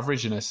 240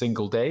 average in a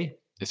single day,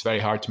 it's very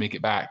hard to make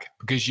it back,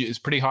 because it's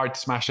pretty hard to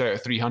smash out a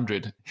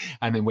 300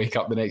 and then wake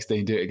up the next day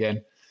and do it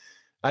again.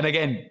 And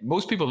again,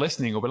 most people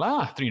listening will be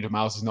like, 300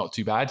 miles is not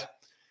too bad.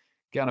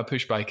 Get on a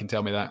push bike and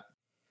tell me that.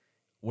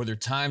 Were there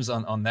times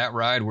on that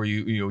ride where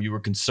you were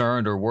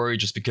concerned or worried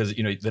just because,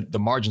 the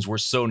margins were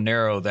so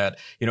narrow that,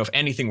 if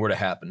anything were to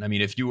happen, I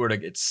mean, if you were to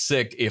get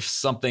sick, if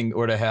something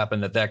were to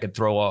happen, that could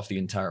throw off the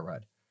entire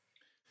ride?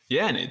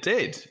 Yeah, and it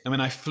did. I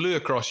mean, I flew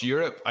across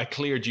Europe. I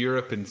cleared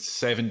Europe in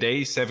 7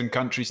 days, 7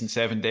 countries in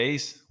 7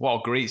 days. What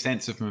a great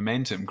sense of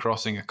momentum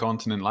crossing a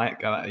continent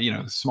like,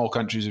 small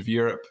countries of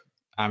Europe.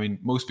 I mean,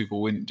 most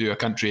people wouldn't do a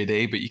country a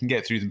day, but you can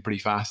get through them pretty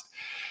fast.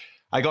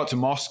 I got to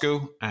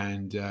Moscow,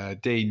 and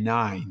day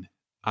 9,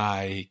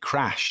 I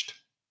crashed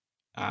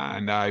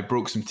and I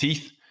broke some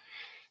teeth,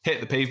 hit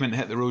the pavement,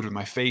 hit the road with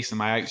my face and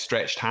my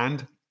outstretched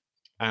hand.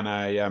 And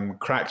I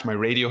cracked my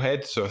radio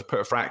head. So I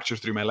put a fracture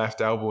through my left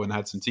elbow and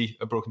had some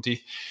broken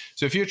teeth.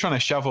 So if you're trying to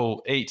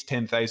shovel 8,000 to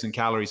 10,000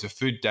 calories of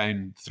food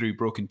down through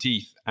broken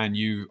teeth and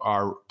you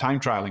are time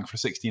trialing for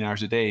 16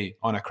 hours a day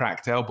on a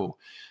cracked elbow,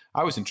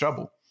 I was in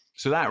trouble.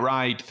 So that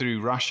ride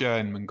through Russia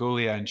and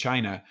Mongolia and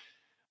China,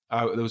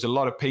 there was a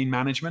lot of pain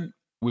management.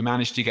 We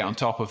managed to get on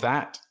top of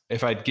that.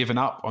 If I'd given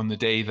up on the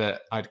day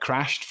that I'd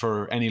crashed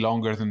for any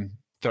longer than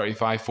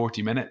 35,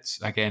 40 minutes,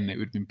 again, it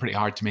would have been pretty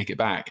hard to make it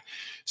back.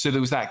 So there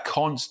was that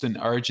constant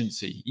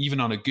urgency, even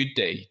on a good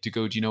day, to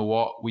go, do you know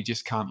what? We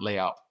just can't lay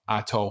up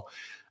at all.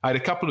 I had a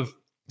couple of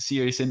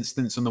serious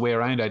incidents on the way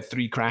around. I had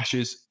 3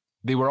 crashes.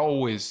 They were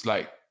always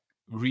like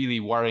really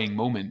worrying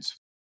moments.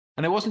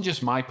 And it wasn't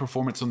just my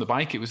performance on the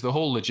bike. It was the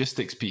whole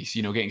logistics piece,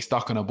 getting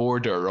stuck on a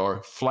border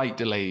or flight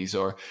delays,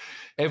 or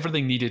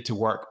everything needed to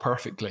work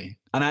perfectly.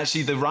 And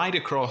actually the ride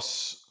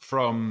across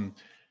from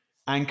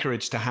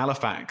Anchorage to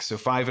Halifax, so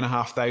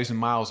 5,500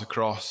 miles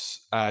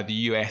across the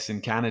US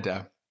and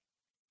Canada.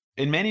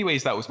 In many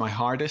ways, that was my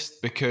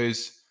hardest,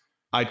 because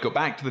I'd got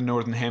back to the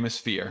Northern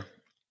Hemisphere.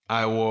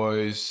 I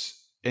was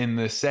in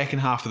the second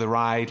half of the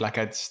ride, like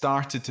I'd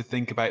started to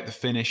think about the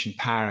finish in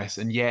Paris,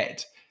 and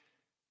yet,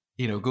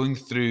 going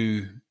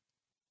through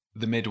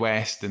the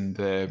Midwest and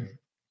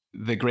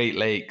the Great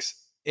Lakes,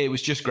 it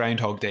was just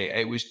Groundhog Day.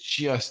 It was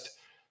just,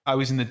 I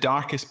was in the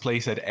darkest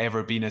place I'd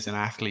ever been as an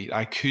athlete.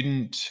 I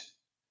couldn't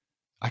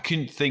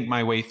think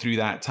my way through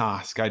that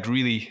task. I had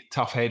really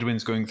tough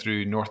headwinds going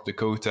through North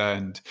Dakota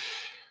and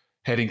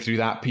heading through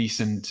that piece.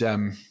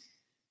 And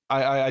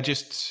I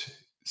just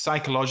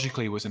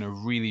psychologically was in a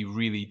really,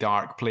 really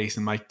dark place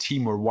and my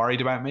team were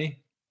worried about me.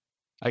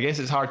 I guess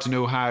it's hard to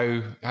know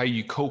how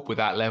you cope with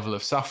that level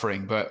of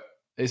suffering, but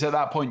it's at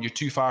that point you're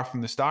too far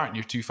from the start and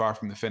you're too far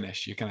from the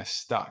finish. You're kind of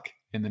stuck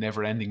in the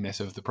never-endingness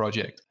of the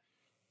project.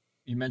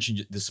 You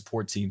mentioned the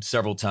support team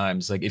several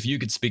times. Like, if you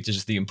could speak to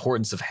just the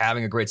importance of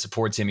having a great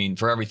support team, I mean,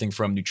 for everything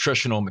from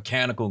nutritional,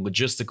 mechanical,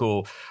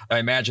 logistical, I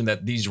imagine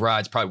that these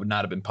rides probably would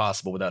not have been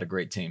possible without a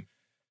great team.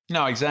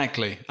 No,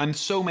 exactly. And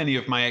so many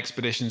of my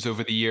expeditions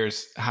over the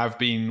years have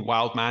been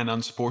wild man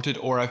unsupported,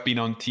 or I've been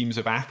on teams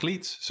of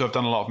athletes. So I've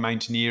done a lot of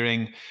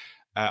mountaineering,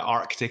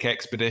 Arctic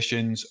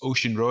expeditions,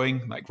 ocean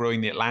rowing, like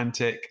rowing the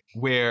Atlantic,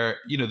 where,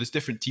 there's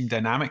different team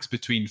dynamics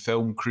between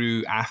film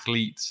crew,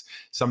 athletes,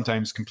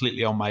 sometimes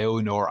completely on my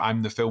own, or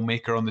I'm the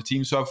filmmaker on the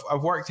team. So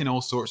I've worked in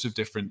all sorts of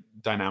different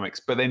dynamics.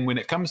 But then when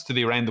it comes to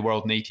the Around the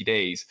World in 80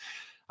 Days,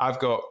 I've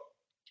got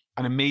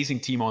an amazing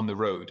team on the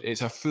road.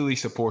 It's a fully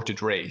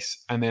supported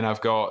race. And then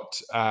I've got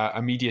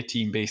a media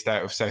team based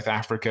out of South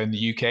Africa and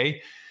the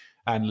UK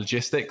and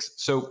logistics.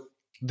 So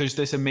there's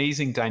this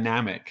amazing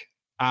dynamic.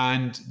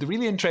 And the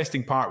really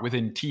interesting part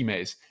within team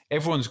is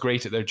everyone's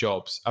great at their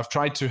jobs. I've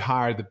tried to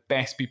hire the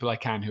best people I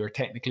can who are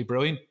technically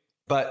brilliant.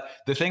 But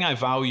the thing I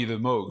value the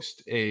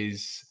most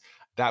is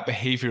that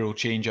behavioral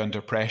change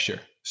under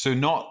pressure. So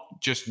not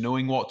just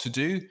knowing what to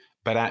do,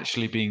 but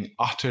actually being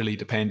utterly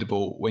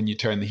dependable when you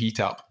turn the heat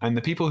up. And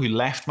the people who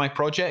left my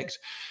project,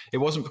 it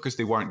wasn't because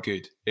they weren't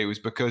good. It was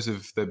because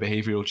of the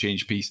behavioral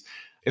change piece.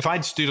 If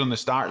I'd stood on the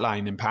start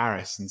line in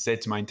Paris and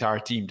said to my entire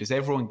team, does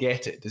everyone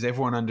get it? Does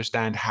everyone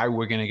understand how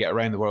we're going to get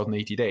around the world in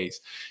 80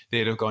 days?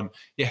 They'd have gone,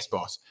 yes,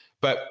 boss.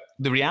 But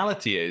the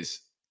reality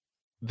is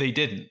they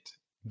didn't.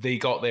 They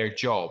got their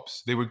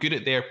jobs. They were good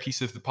at their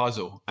piece of the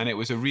puzzle. And it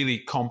was a really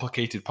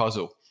complicated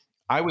puzzle.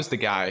 I was the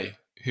guy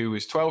who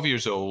was 12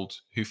 years old,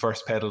 who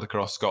first pedaled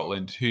across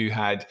Scotland, who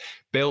had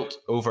built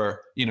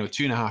over,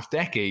 2.5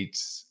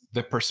 decades,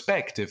 the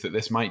perspective that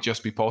this might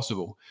just be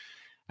possible.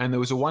 And there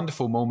was a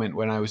wonderful moment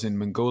when I was in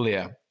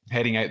Mongolia,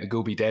 heading out the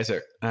Gobi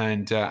Desert,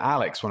 and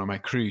Alex, one of my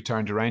crew,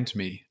 turned around to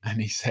me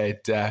and he said,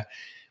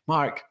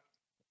 Mark,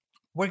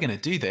 we're going to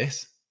do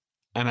this.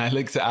 And I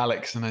looked at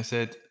Alex and I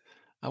said,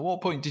 at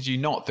what point did you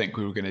not think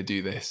we were going to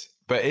do this?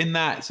 But in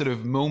that sort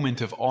of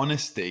moment of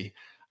honesty,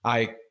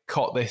 I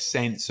caught this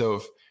sense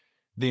of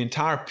the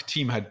entire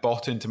team had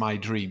bought into my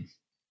dream.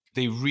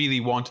 They really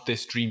wanted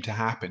this dream to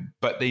happen,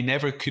 but they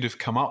never could have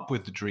come up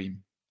with the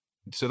dream.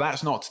 So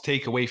that's not to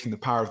take away from the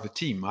power of the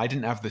team. I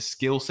didn't have the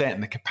skill set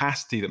and the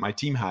capacity that my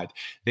team had.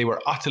 They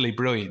were utterly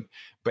brilliant,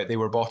 but they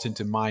were bought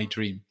into my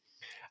dream.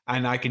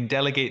 And I can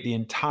delegate the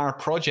entire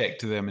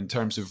project to them in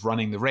terms of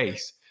running the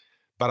race,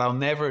 but I'll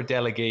never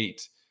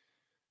delegate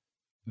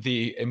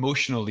the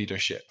emotional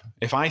leadership.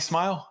 If I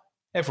smile,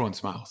 everyone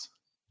smiles.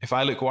 If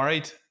I look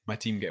worried, my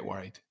team get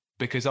worried.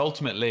 Because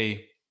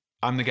ultimately,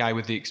 I'm the guy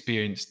with the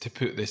experience to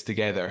put this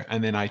together,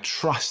 and then I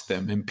trust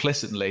them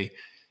implicitly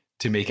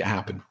to make it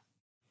happen.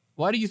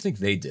 Why do you think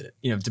they did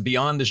it? To be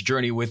on this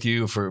journey with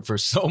you for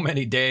so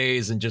many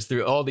days and just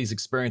through all these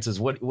experiences,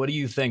 what do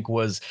you think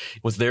was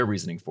their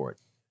reasoning for it?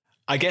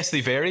 I guess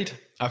they varied.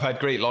 I've had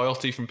great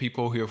loyalty from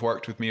people who have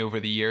worked with me over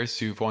the years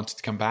who've wanted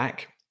to come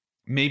back.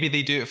 Maybe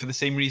they do it for the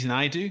same reason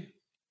I do,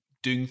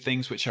 doing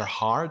things which are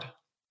hard,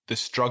 the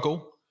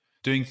struggle,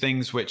 doing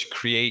things which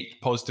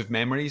create positive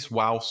memories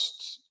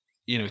whilst,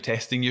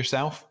 testing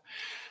yourself.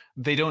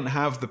 They don't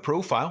have the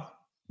profile.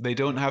 They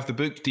don't have the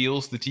book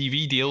deals, the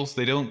TV deals.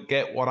 They don't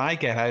get what I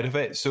get out of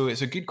it. So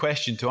it's a good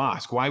question to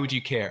ask. Why would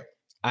you care?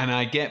 And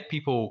I get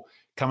people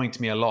coming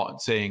to me a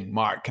lot saying,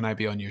 Mark, can I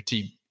be on your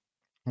team?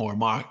 Or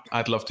Mark,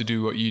 I'd love to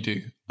do what you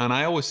do. And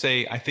I always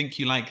say, I think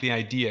you like the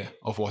idea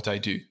of what I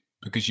do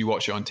because you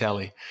watch it on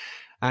telly.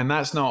 And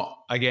that's not,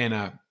 again,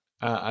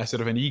 a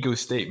sort of an ego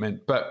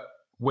statement, but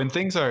when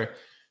things are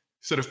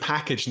sort of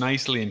packaged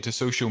nicely into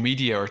social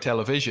media or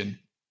television,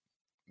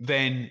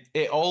 then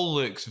it all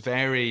looks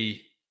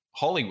very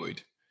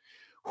Hollywood.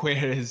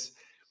 Whereas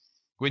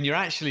when you're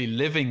actually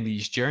living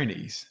these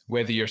journeys,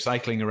 whether you're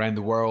cycling around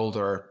the world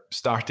or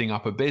starting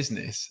up a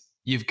business,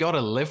 you've got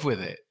to live with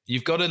it.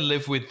 You've got to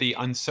live with the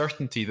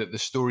uncertainty that the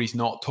story's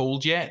not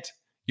told yet.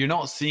 You're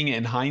not seeing it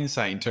in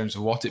hindsight in terms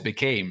of what it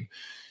became.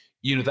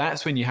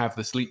 That's when you have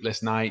the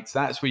sleepless nights.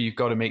 That's where you've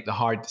got to make the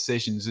hard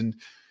decisions. And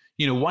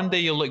one day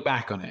you'll look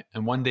back on it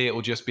and one day it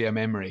will just be a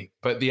memory.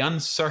 But the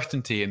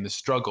uncertainty and the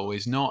struggle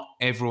is not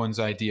everyone's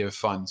idea of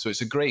fun. So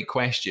it's a great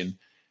question.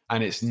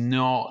 And it's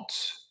not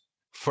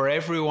for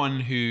everyone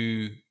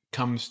who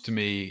comes to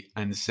me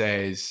and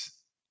says,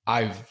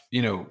 I've,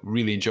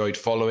 really enjoyed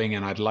following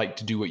and I'd like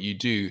to do what you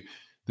do.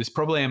 There's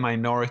probably a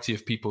minority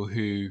of people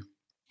who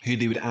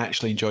they would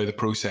actually enjoy the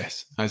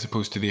process as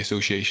opposed to the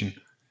association.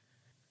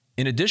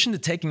 In addition to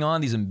taking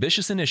on these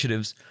ambitious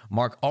initiatives,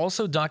 Mark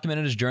also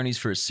documented his journeys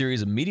for a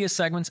series of media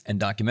segments and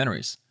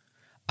documentaries.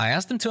 I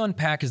asked him to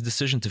unpack his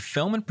decision to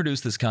film and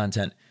produce this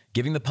content,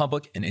 giving the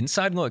public an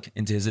inside look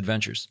into his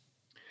adventures.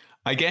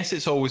 I guess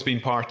it's always been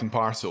part and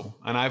parcel,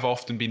 and I've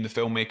often been the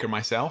filmmaker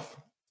myself.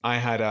 I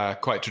had a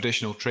quite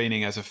traditional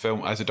training as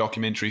a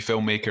documentary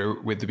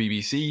filmmaker with the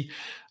BBC,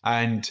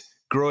 and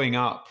growing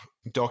up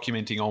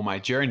documenting all my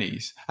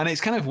journeys. And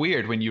it's kind of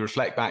weird when you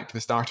reflect back to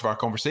the start of our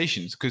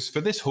conversations, because for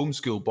this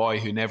homeschool boy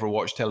who never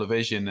watched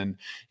television and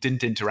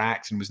didn't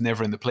interact and was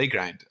never in the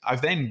playground,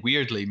 I've then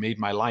weirdly made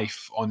my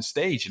life on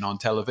stage and on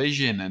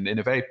television and in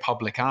a very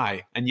public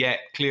eye. And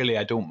yet clearly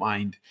I don't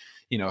mind,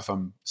 if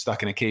I'm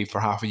stuck in a cave for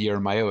half a year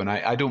on my own.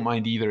 I don't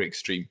mind either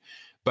extreme.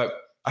 But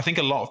I think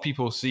a lot of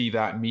people see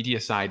that media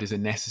side as a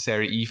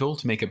necessary evil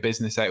to make a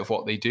business out of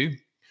what they do.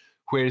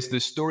 Whereas the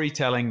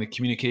storytelling, the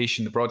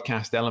communication, the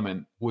broadcast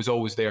element was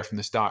always there from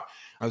the start.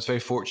 I was very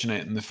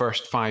fortunate in the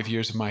first 5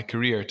 years of my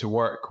career to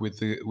work with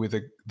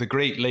the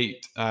great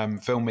late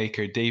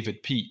filmmaker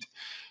David Peat,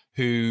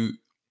 who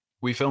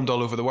we filmed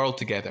all over the world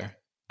together.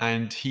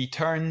 And he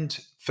turned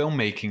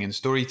filmmaking and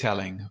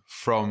storytelling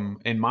from,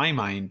 in my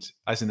mind,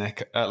 as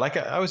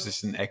I was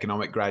just an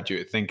economic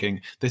graduate thinking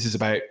this is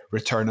about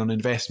return on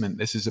investment.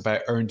 This is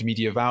about earned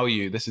media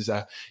value. This is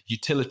a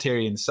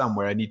utilitarian sum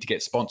where I need to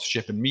get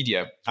sponsorship and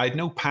media. I had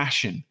no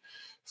passion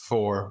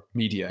for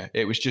media.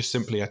 It was just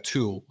simply a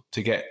tool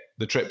to get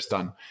the trips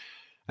done.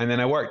 And then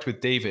I worked with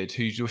David,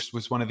 who just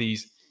was one of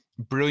these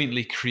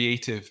brilliantly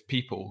creative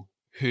people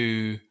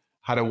who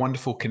had a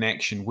wonderful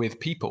connection with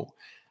people.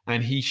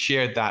 And he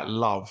shared that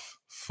love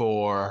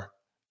for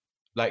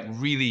like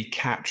really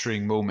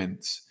capturing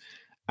moments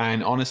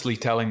and honestly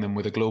telling them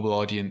with a global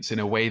audience in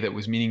a way that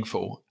was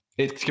meaningful.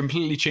 It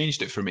completely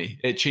changed it for me.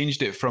 It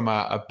changed it from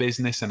a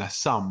business and a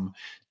sum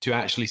to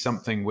actually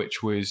something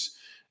which was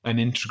an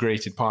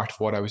integrated part of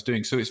what I was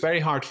doing. So it's very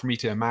hard for me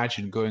to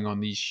imagine going on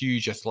these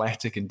huge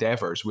athletic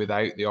endeavors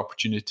without the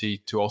opportunity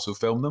to also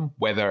film them,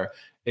 whether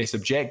it's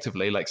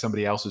objectively like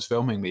somebody else is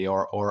filming me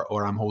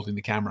or I'm holding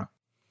the camera.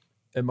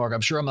 And Mark,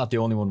 I'm sure I'm not the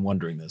only one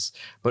wondering this,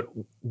 but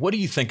what do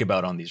you think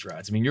about on these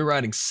rides? I mean, you're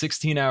riding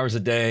 16 hours a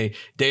day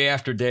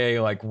after day.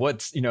 Like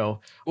what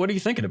are you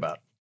thinking about?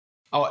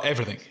 Oh,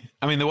 everything.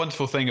 I mean, the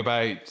wonderful thing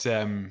about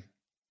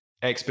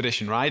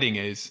expedition riding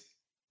is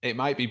it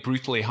might be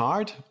brutally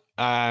hard.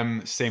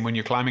 Same when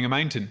you're climbing a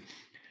mountain.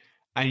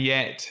 And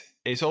yet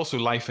it's also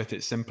life at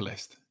its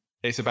simplest.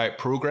 It's about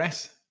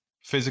progress,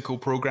 physical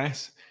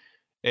progress.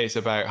 It's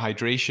about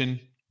hydration,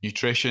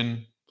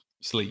 nutrition,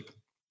 sleep.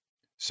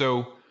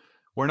 So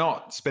we're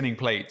not spinning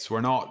plates.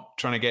 We're not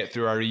trying to get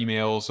through our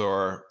emails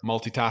or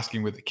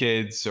multitasking with the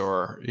kids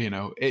or,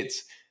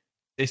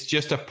 it's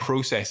just a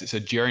process. It's a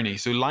journey.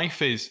 So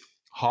life is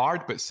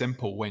hard but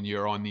simple when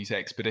you're on these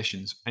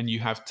expeditions and you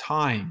have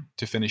time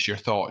to finish your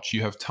thoughts.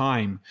 You have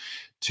time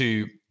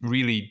to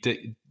really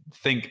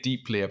think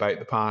deeply about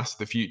the past,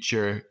 the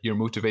future, your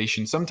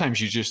motivation. Sometimes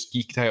you just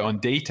geeked out on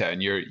data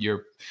and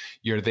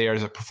you're there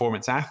as a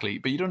performance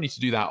athlete, but you don't need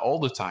to do that all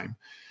the time.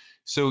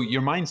 So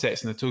your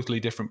mindset's in a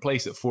totally different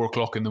place at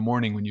 4:00 in the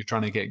morning when you're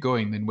trying to get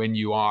going than when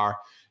you are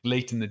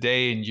late in the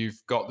day and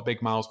you've got the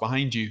big miles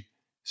behind you.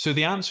 So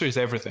the answer is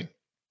everything,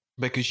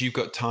 because you've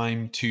got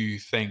time to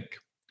think.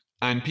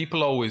 And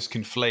people always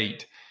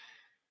conflate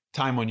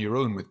time on your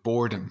own with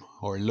boredom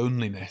or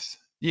loneliness.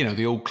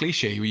 The old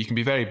cliche where you can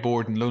be very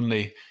bored and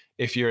lonely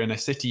if you're in a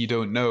city you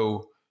don't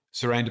know,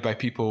 surrounded by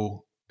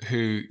people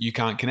who you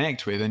can't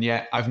connect with. And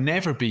yet I've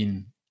never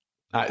been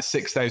at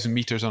 6,000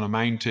 meters on a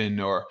mountain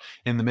or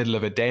in the middle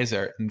of a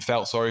desert and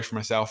felt sorry for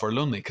myself or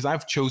lonely, because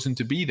I've chosen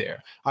to be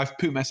there. I've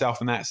put myself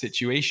in that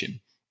situation.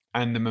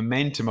 And the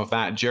momentum of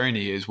that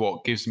journey is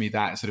what gives me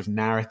that sort of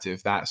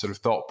narrative, that sort of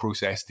thought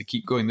process to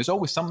keep going. There's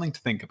always something to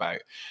think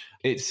about.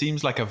 It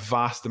seems like a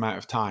vast amount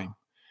of time,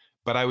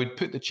 but I would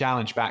put the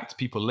challenge back to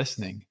people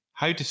listening.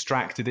 How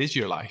distracted is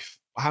your life?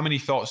 How many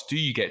thoughts do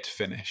you get to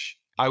finish?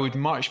 I would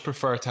much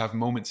prefer to have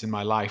moments in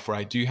my life where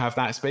I do have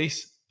that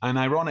space. And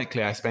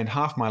ironically, I spend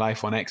half my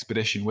life on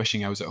expedition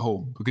wishing I was at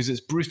home because it's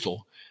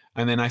brutal.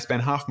 And then I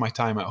spend half my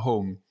time at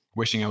home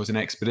wishing I was in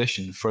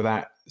expedition for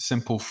that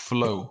simple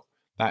flow,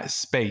 that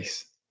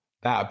space,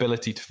 that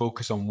ability to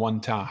focus on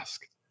one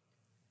task.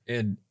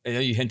 And I know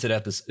you hinted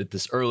at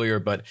this earlier,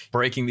 but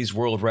breaking these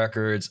world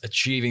records,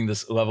 achieving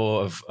this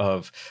level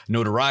of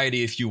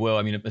notoriety, if you will.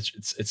 I mean,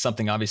 it's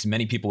something obviously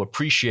many people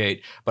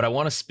appreciate, but I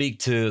want to speak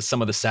to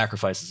some of the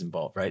sacrifices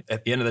involved, right?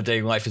 At the end of the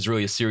day, life is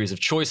really a series of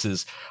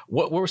choices.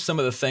 What were some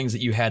of the things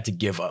that you had to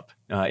give up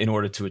in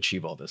order to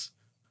achieve all this?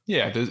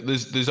 Yeah,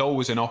 there's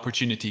always an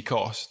opportunity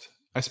cost,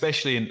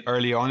 especially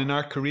early on in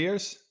our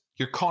careers.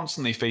 You're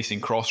constantly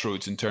facing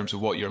crossroads in terms of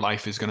what your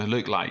life is going to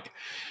look like.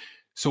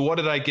 So what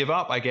did I give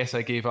up? I guess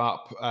I gave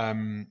up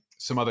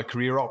some other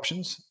career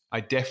options. I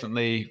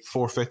definitely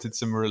forfeited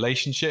some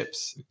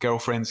relationships.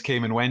 Girlfriends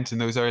came and went in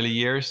those early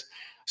years.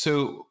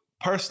 So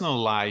personal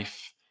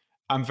life,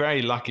 I'm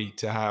very lucky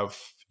to have,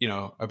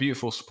 a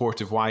beautiful,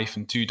 supportive wife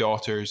and 2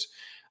 daughters.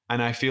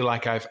 And I feel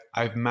like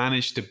I've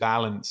managed to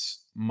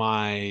balance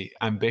my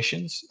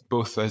ambitions,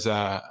 both as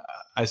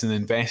an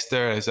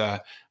investor, as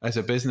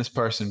a business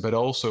person, but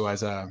also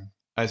as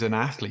an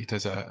athlete,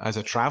 as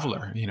a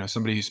traveler,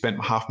 somebody who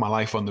spent half my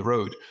life on the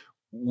road,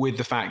 with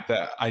the fact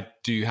that I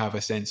do have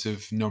a sense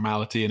of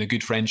normality and a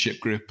good friendship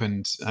group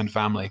and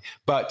family.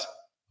 But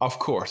of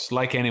course,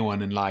 like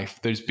anyone in life,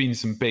 there's been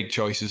some big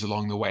choices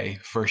along the way,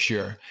 for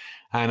sure.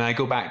 And I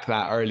go back to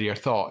that earlier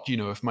thought,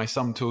 if my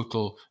sum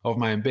total of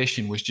my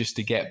ambition was just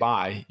to get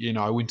by,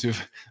 I wouldn't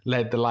have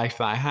led the life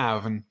that I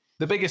have. And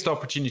the biggest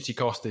opportunity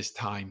cost is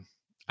time,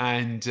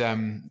 and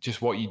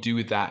just what you do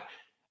with that.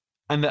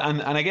 And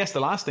I guess the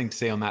last thing to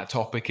say on that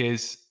topic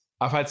is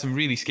I've had some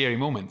really scary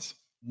moments.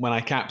 When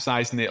I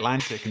capsized in the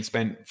Atlantic and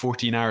spent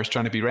 14 hours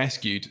trying to be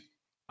rescued,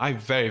 I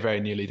very, very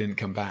nearly didn't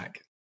come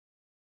back.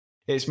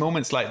 It's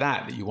moments like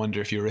that you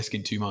wonder if you're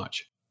risking too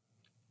much.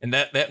 And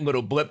that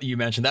little blip that you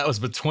mentioned, that was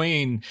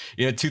between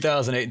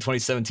 2008 and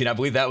 2017. I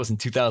believe that was in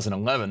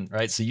 2011,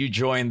 right? So you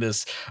joined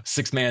this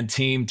 6-man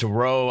team to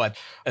row.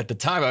 At the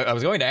time, I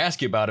was going to ask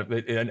you about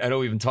it. I know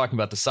we've been talking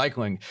about the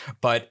cycling,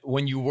 but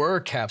when you were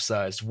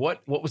capsized,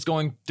 what was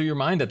going through your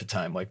mind at the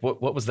time? Like,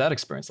 what was that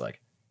experience like?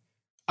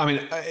 I mean,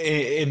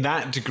 in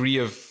that degree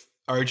of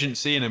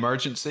urgency and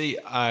emergency,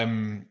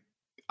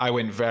 I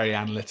went very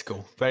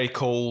analytical, very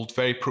cold,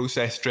 very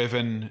process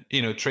driven.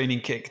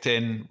 Training kicked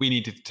in. We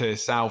needed to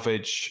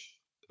salvage.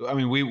 I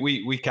mean,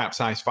 we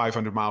capsized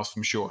 500 miles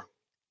from shore,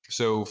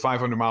 so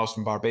 500 miles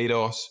from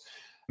Barbados,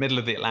 middle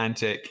of the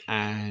Atlantic,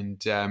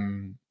 and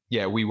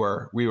we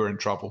were in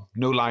trouble.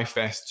 No life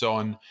vests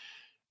on,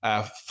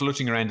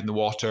 floating around in the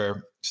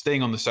water,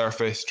 staying on the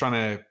surface,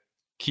 trying to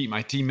keep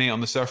my teammate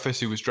on the surface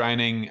who was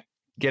drowning,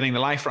 getting the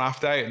life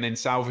raft out, and then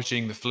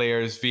salvaging the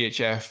flares,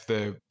 VHF,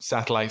 the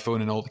satellite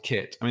phone, and all the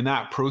kit. I mean,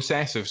 that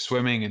process of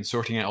swimming and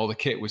sorting out all the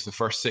kit was the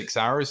first 6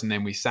 hours, and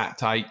then we sat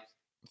tight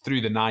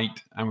through the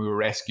night, and we were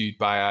rescued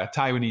by a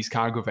Taiwanese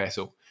cargo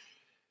vessel.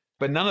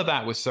 But none of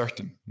that was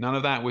certain. None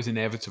of that was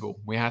inevitable.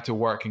 We had to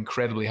work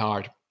incredibly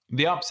hard.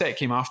 The upset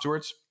came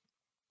afterwards.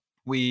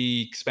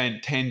 We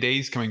spent 10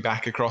 days coming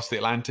back across the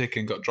Atlantic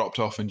and got dropped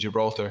off in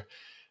Gibraltar.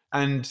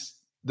 And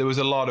there was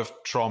a lot of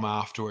trauma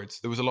afterwards.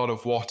 There was a lot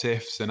of what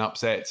ifs and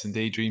upsets and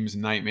daydreams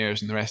and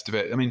nightmares and the rest of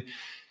it. I mean,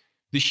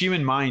 the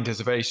human mind has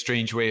a very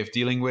strange way of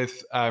dealing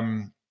with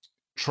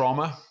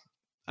trauma,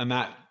 and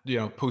that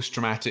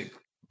post-traumatic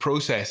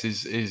process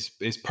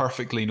is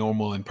perfectly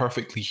normal and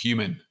perfectly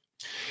human.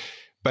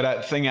 But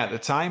at the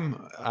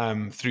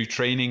time, through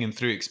training and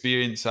through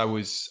experience, I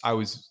was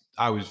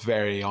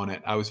very on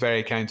it. I was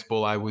very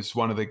accountable. I was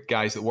one of the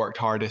guys that worked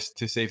hardest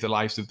to save the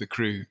lives of the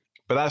crew.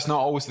 But that's not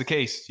always the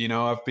case.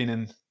 I've been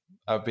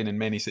in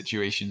many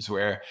situations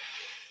where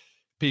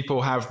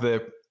people have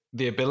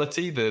the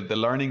ability, the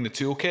learning, the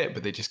toolkit,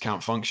 but they just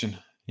can't function.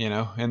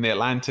 In the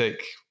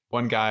Atlantic,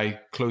 one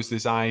guy closed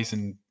his eyes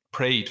and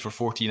prayed for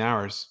 14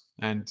 hours,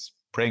 and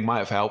praying might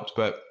have helped,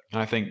 but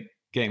I think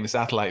getting the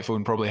satellite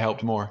phone probably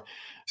helped more.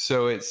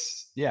 So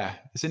it's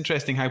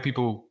interesting how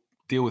people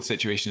deal with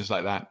situations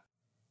like that.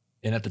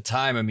 And at the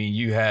time, I mean,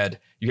 you had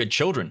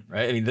children,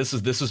 right? I mean, this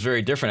was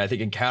very different. I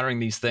think encountering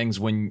these things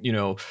when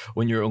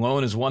you're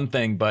alone is one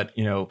thing, but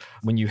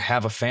when you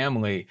have a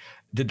family,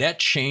 did that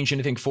change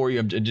anything for you?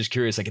 I'm just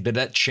curious, like, did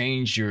that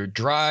change your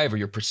drive or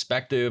your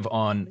perspective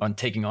on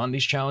taking on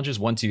these challenges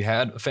once you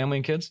had a family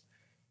and kids?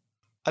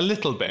 A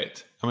little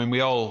bit. I mean,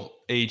 we all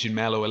age and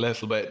mellow a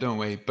little bit, don't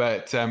we?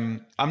 But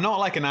I'm not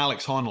like an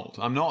Alex Honnold.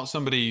 I'm not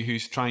somebody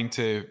who's trying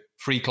to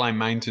free climb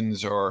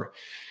mountains, or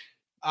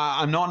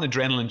I'm not an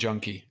adrenaline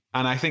junkie.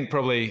 And I think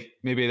probably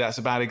maybe that's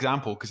a bad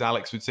example, because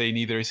Alex would say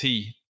neither is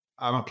he.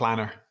 I'm a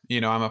planner.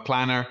 I'm a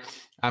planner.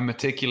 I'm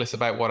meticulous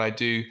about what I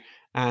do.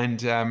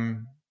 And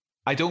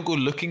I don't go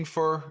looking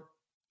for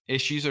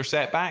issues or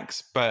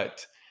setbacks,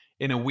 but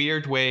in a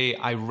weird way,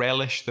 I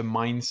relish the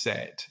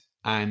mindset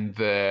and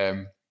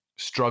the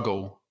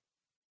struggle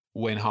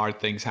when hard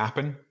things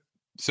happen.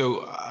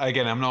 So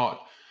again,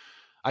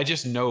 I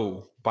just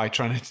know by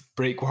trying to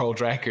break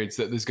world records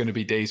that there's going to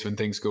be days when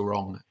things go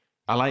wrong.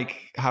 I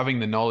like having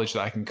the knowledge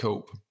that I can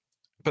cope.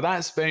 But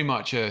that's very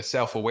much a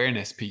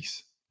self-awareness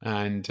piece.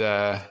 And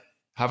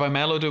have I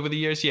mellowed over the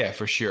years? Yeah,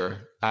 for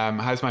sure.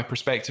 Has my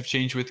perspective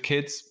changed with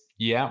kids?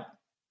 Yeah.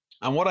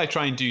 And what I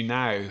try and do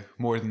now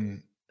more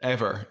than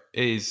ever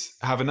is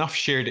have enough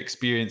shared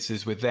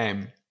experiences with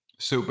them.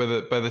 So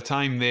by the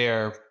time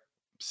they're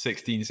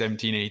 16,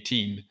 17,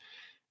 18,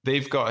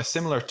 they've got a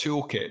similar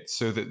toolkit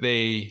so that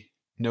they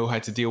know how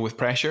to deal with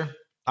pressure.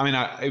 I mean,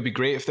 it would be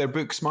great if they're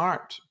book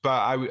smart,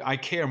 but I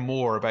care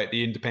more about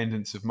the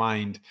independence of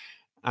mind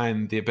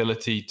and the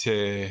ability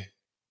to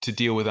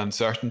deal with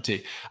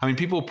uncertainty. I mean,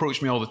 people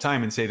approach me all the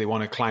time and say they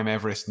want to climb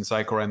Everest and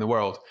cycle around the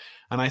world.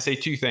 And I say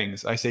two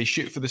things. I say,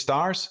 shoot for the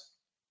stars,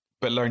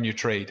 but learn your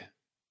trade.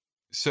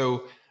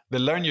 So the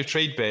learn your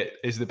trade bit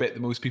is the bit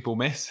that most people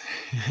miss.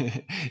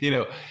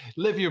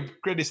 Live your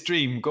greatest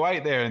dream, go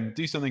out there and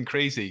do something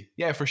crazy.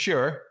 Yeah, for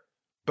sure,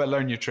 but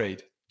learn your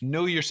trade.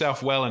 Know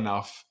yourself well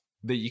enough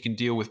that you can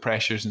deal with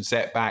pressures and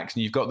setbacks,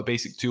 and you've got the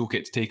basic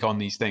toolkit to take on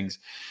these things.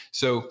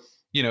 So,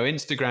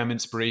 Instagram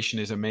inspiration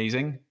is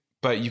amazing,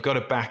 but you've got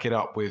to back it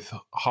up with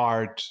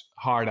hard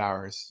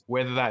hours,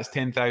 whether that's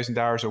 10,000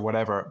 hours or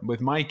whatever. With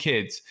my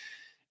kids,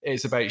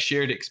 it's about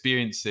shared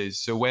experiences.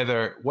 So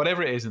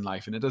whatever it is in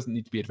life, and it doesn't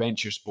need to be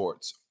adventure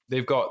sports,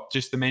 they've got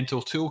just the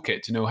mental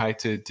toolkit to know how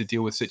to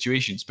deal with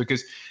situations.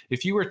 Because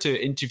if you were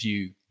to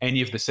interview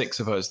any of the 6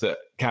 of us that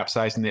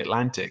capsized in the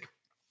Atlantic,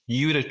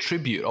 you would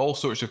attribute all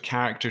sorts of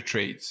character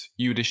traits.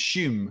 You would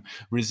assume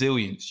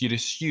resilience. You'd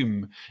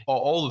assume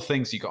all the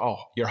things you go,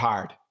 oh, you're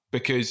hard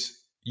because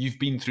you've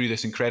been through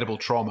this incredible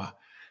trauma.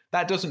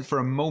 That doesn't for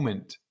a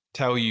moment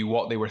tell you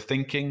what they were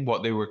thinking,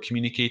 what they were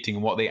communicating,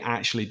 and what they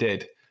actually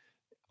did.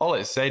 All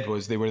it said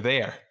was they were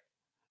there.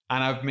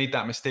 And I've made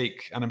that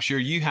mistake, and I'm sure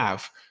you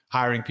have,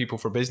 hiring people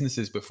for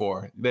businesses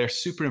before. They're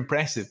super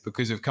impressive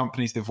because of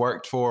companies they've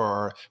worked for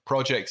or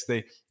projects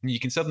you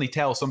can suddenly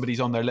tell somebody's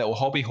on their little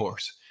hobby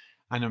horse.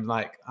 And I'm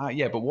like,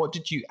 yeah, but what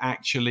did you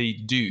actually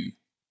do?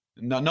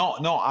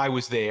 Not I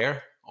was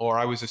there or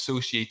I was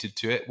associated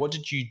to it. What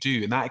did you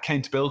do? And that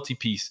accountability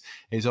piece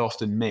is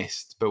often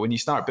missed. But when you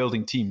start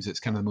building teams, it's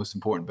kind of the most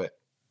important bit.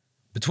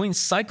 Between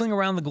cycling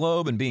around the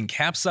globe and being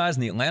capsized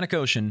in the Atlantic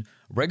Ocean,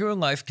 regular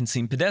life can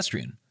seem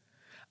pedestrian.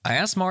 I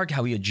asked Mark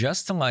how he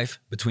adjusts to life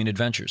between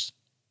adventures.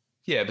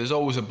 Yeah, there's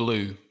always a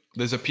blue.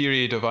 There's a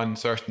period of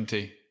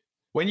uncertainty.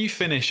 When you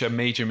finish a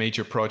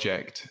major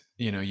project,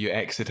 you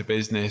exit a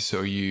business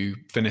or you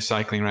finish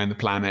cycling around the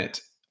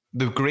planet,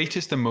 the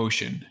greatest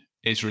emotion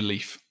is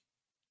relief.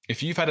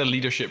 If you've had a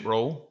leadership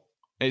role,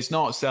 it's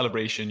not a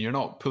celebration. You're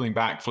not pulling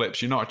backflips.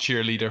 You're not a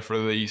cheerleader for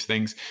these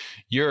things.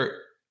 You're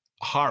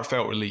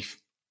heartfelt relief.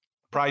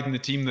 Pride in the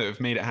team that have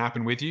made it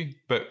happen with you,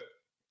 but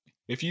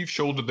if you've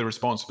shouldered the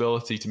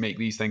responsibility to make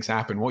these things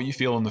happen, what you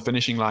feel on the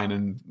finishing line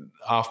and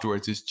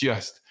afterwards is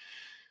just,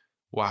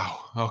 wow,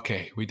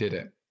 okay, we did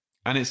it.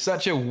 And it's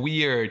such a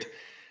weird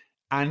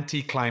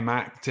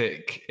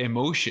anticlimactic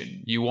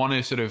emotion. You want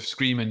to sort of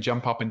scream and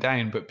jump up and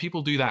down, but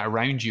people do that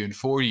around you and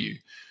for you.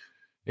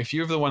 If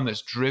you're the one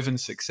that's driven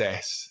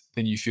success,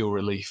 then you feel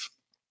relief.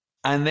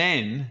 And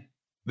then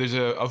there's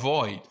a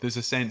void. There's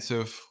a sense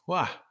of,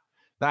 wow,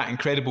 that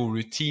incredible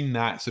routine,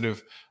 that sort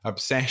of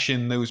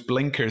obsession, those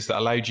blinkers that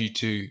allowed you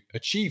to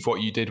achieve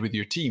what you did with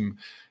your team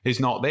is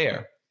not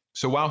there.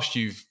 So whilst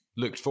you've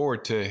looked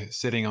forward to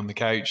sitting on the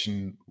couch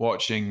and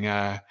watching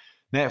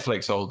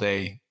Netflix all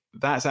day,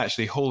 that's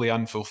actually wholly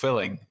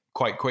unfulfilling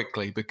quite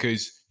quickly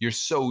because you're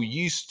so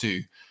used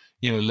to,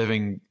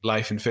 living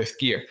life in fifth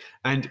gear.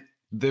 And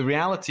the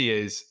reality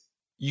is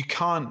you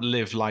can't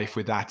live life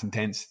with that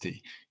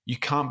intensity. You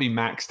can't be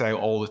maxed out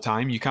all the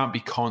time. You can't be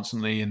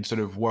constantly in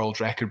sort of world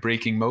record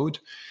breaking mode.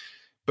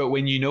 But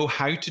when you know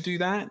how to do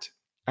that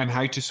and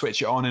how to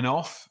switch it on and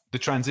off, the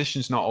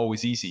transition's not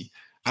always easy.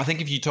 I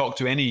think if you talk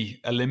to any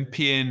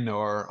Olympian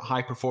or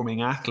high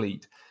performing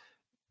athlete,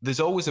 there's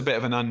always a bit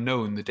of an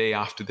unknown the day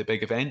after the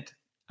big event.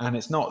 And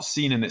it's not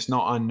seen and it's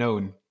not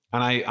unknown.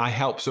 And I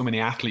help so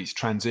many athletes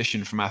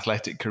transition from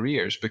athletic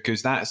careers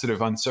because that sort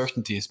of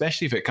uncertainty,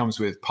 especially if it comes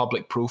with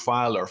public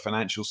profile or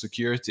financial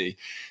security,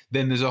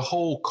 then there's a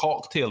whole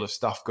cocktail of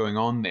stuff going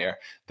on there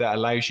that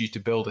allows you to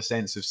build a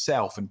sense of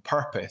self and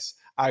purpose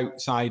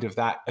outside of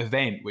that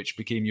event, which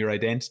became your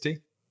identity.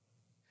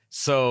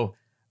 So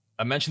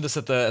I mentioned this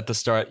at the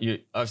start. You're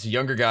obviously a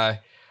younger guy.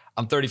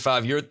 I'm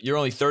 35. You're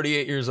only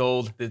 38 years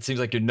old. It seems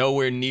like you're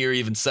nowhere near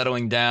even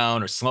settling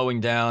down or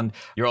slowing down.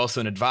 You're also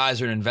an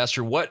advisor, an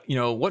investor. What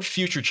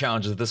future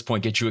challenges at this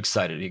point get you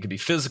excited? It could be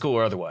physical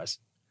or otherwise.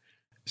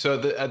 So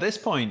at this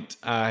point,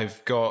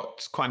 I've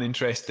got quite an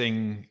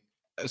interesting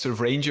sort of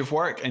range of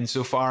work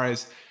insofar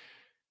as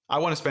I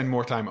want to spend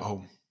more time at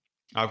home.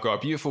 I've got a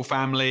beautiful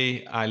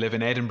family. I live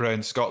in Edinburgh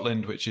in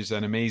Scotland, which is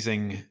an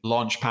amazing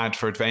launch pad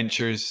for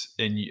adventures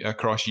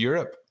across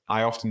Europe.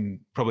 I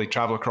often probably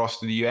travel across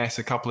to the US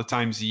a couple of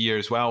times a year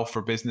as well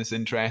for business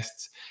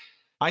interests.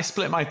 I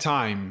split my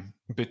time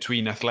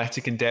between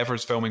athletic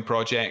endeavors, filming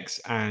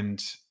projects,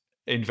 and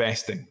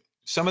investing.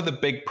 Some of the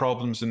big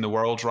problems in the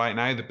world right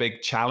now, the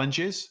big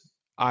challenges,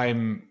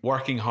 I'm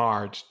working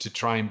hard to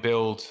try and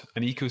build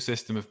an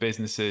ecosystem of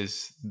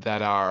businesses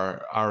that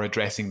are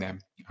addressing them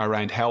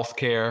around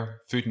healthcare,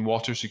 food and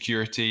water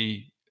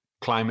security,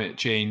 climate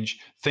change,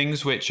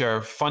 things which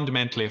are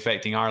fundamentally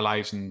affecting our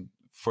lives and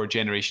for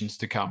generations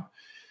to come.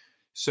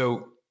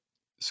 So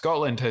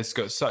Scotland has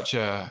got such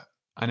an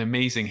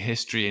amazing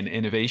history in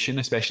innovation,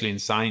 especially in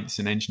science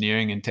and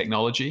engineering and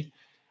technology.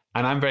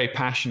 And I'm very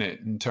passionate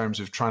in terms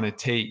of trying to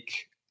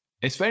take,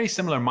 it's very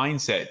similar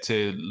mindset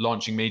to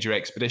launching major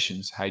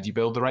expeditions. How do you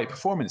build the right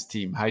performance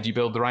team? How do you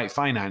build the right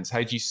finance?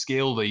 How do you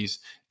scale these,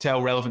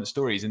 tell relevant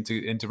stories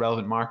into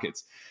relevant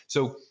markets?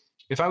 So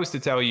if I was to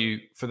tell you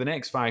for the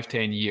next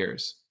 5-10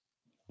 years,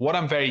 what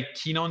I'm very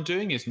keen on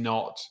doing is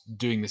not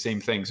doing the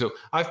same thing. So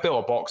I've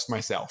built a box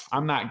myself.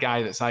 I'm that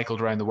guy that cycled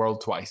around the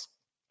world twice,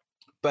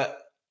 but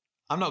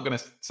I'm not going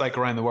to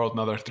cycle around the world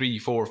another 3,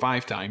 4,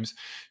 5 times.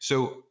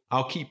 So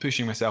I'll keep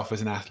pushing myself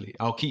as an athlete.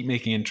 I'll keep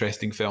making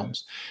interesting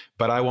films,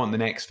 but I want the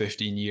next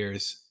 15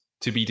 years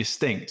to be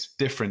distinct,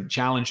 different,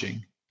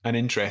 challenging, and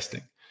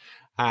interesting.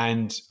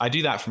 And I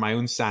do that for my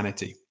own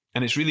sanity.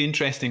 And it's really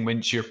interesting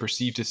when you're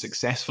perceived as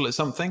successful at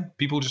something,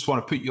 people just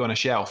want to put you on a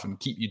shelf and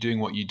keep you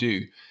doing what you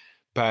do.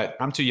 But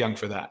I'm too young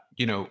for that.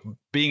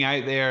 Being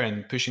out there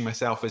and pushing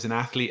myself as an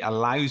athlete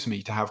allows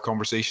me to have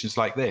conversations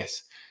like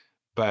this.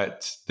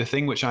 But the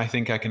thing which I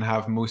think I can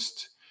have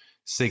most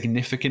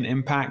significant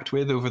impact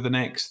with over the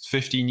next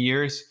 15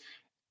 years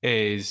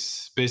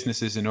is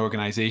businesses and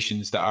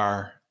organizations that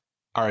are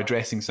are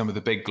addressing some of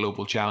the big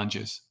global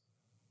challenges.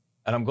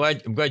 And I'm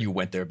glad you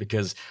went there,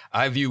 because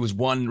I view as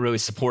one really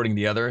supporting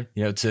the other.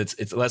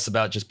 It's less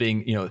about just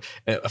being,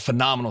 a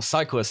phenomenal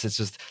cyclist. It's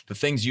just the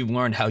things you've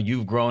learned, how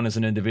you've grown as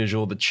an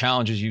individual, the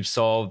challenges you've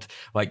solved,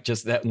 like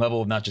just that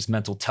level of not just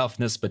mental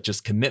toughness, but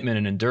just commitment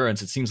and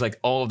endurance. It seems like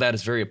all of that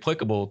is very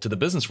applicable to the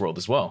business world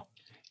as well.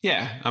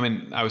 Yeah, I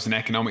mean, I was an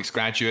economics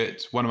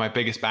graduate. One of my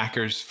biggest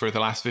backers for the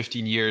last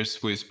 15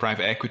 years was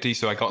private equity.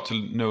 So I got to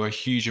know a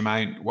huge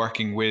amount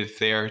working with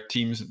their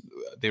teams,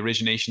 the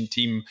origination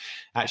team,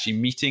 actually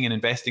meeting and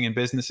investing in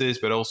businesses,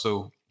 but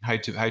also how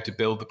to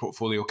build the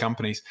portfolio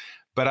companies.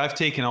 But I've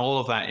taken all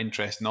of that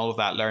interest and all of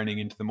that learning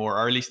into the more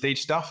early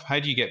stage stuff. How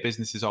do you get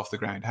businesses off the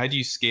ground? How do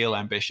you scale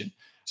ambition?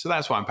 So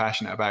that's what I'm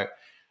passionate about.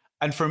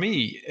 And for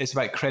me, it's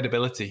about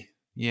credibility.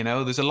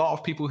 There's a lot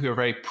of people who are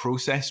very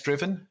process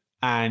driven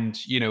and,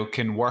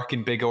 can work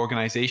in big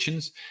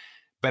organizations,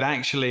 but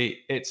actually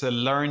it's a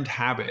learned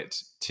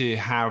habit to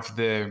have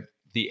the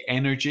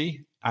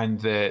energy and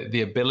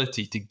the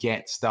ability to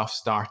get stuff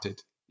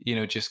started.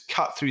 Just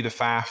cut through the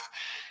faff,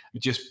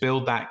 just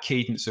build that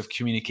cadence of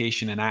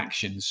communication and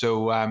action.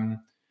 So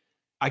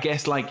I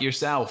guess, like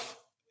yourself,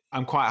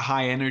 I'm quite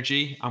high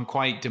energy. I'm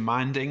quite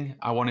demanding.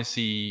 I want to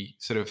see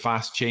sort of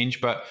fast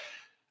change, but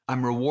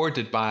I'm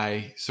rewarded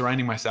by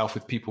surrounding myself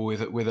with people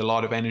with a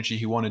lot of energy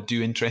who want to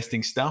do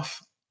interesting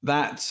stuff.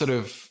 That sort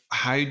of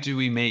how do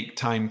we make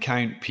time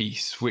count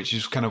piece, which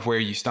is kind of where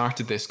you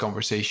started this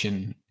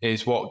conversation,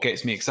 is what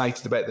gets me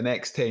excited about the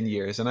next 10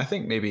 years. And I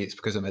think maybe it's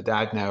because I'm a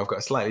dad now. I've got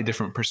a slightly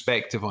different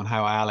perspective on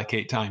how I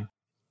allocate time.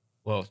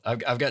 Well,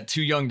 I've got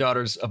two young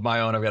daughters of my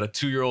own. I've got a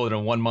 2-year-old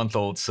and a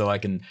 1-month-old, so I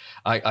can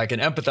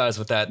empathize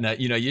with that.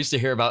 And you used to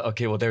hear about,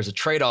 okay, well, there's a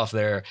trade-off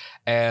there,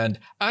 and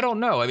I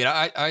don't know. I mean,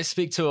 I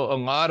speak to a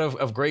lot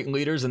of great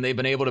leaders, and they've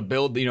been able to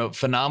build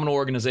phenomenal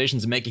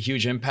organizations and make a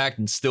huge impact,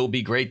 and still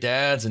be great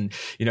dads, and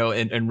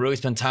and really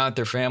spend time with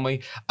their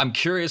family. I'm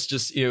curious,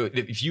 just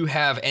if you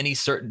have any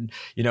certain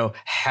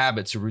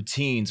habits or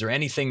routines or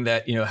anything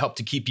that help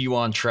to keep you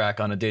on track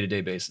on a day-to-day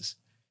basis.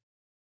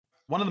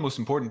 One of the most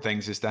important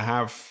things is to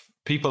have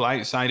people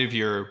outside of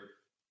your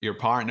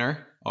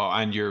partner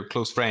and your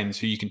close friends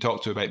who you can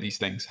talk to about these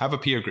things. Have a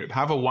peer group,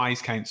 have a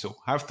wise counsel,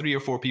 have 3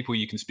 or 4 people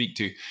you can speak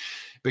to,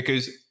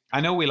 because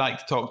I know we like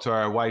to talk to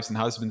our wives and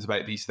husbands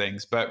about these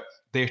things, but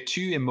they're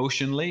too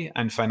emotionally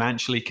and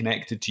financially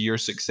connected to your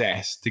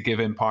success to give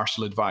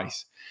impartial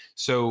advice.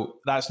 So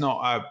that's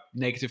not a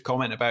negative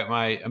comment about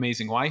my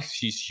amazing wife.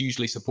 She's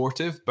hugely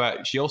supportive,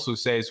 but she also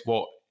says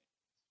what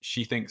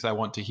she thinks I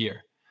want to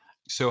hear.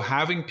 So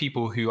having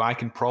people who I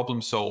can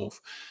problem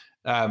solve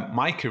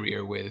my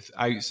career with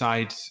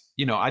outside,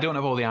 I don't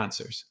have all the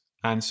answers.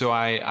 And so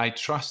I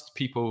trust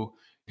people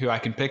who I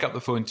can pick up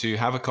the phone to,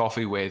 have a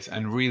coffee with,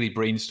 and really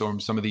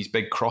brainstorm some of these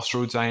big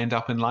crossroads I end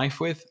up in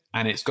life with.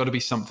 And it's got to be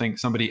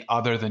somebody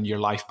other than your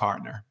life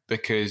partner,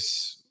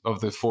 because of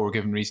the 4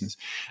 given reasons.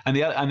 And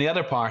the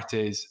other part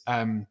is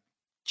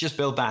just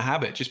build that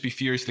habit. Just be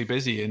furiously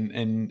busy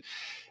in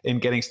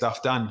getting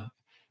stuff done.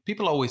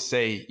 People always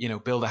say,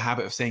 build a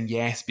habit of saying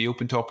yes, be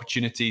open to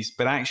opportunities,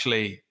 but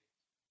actually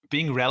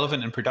being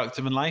relevant and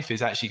productive in life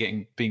is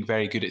actually being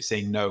very good at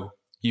saying no.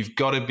 You've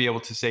got to be able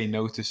to say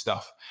no to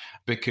stuff,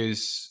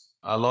 because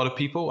a lot of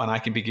people, and I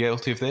can be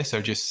guilty of this,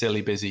 are just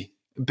silly busy.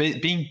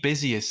 Being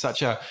busy is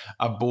such a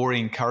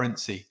boring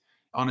currency.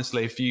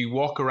 Honestly, if you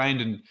walk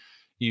around and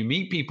you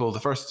meet people, the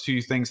first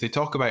 2 things they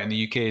talk about in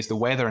the UK is the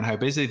weather and how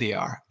busy they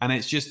are. And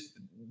it's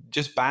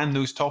just ban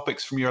those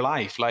topics from your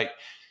life. Like,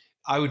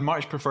 I would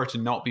much prefer to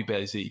not be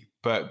busy,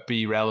 but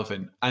be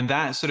relevant. And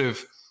that sort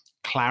of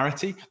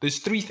clarity, there's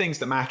 3 things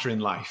that matter in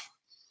life: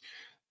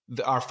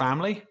 our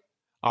family,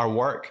 our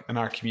work, and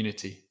our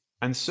community.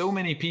 And so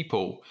many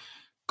people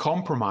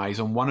compromise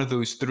on one of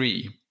those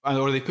 3,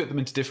 or they put them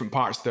into different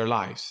parts of their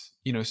lives.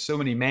 So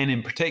many men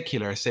in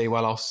particular say,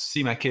 well, I'll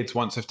see my kids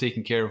once I've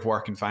taken care of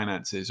work and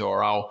finances,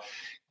 or I'll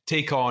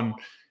take on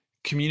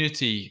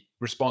community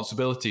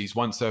responsibilities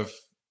once I've,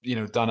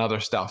 done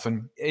other stuff.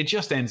 And it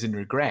just ends in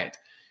regret.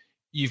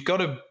 You've got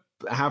to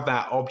have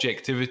that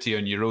objectivity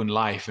on your own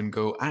life and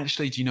go,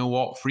 actually, do you know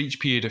what? For each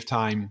period of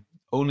time,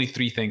 only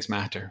 3 things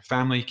matter: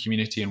 family,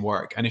 community, and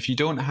work. And if you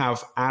don't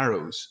have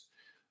arrows,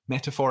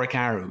 metaphoric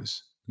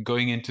arrows,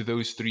 going into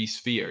those 3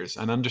 spheres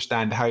and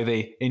understand how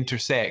they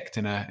intersect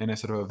in a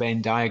sort of a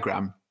Venn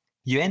diagram,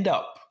 you end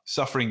up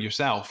suffering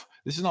yourself.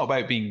 This is not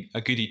about being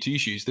a goody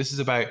two-shoes. This is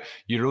about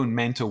your own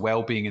mental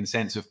well-being and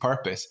sense of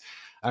purpose.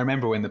 I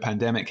remember when the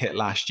pandemic hit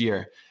last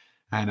year,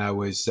 and I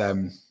was,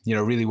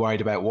 really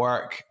worried about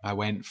work. I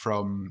went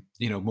from,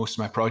 most of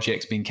my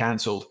projects being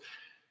cancelled,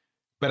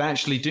 but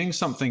actually doing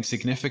something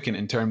significant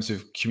in terms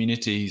of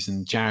communities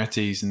and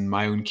charities and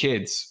my own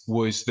kids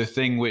was the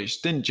thing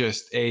which didn't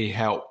just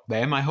help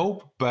them, I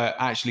hope, but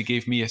actually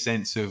gave me a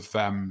sense of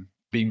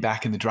being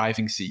back in the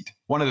driving seat.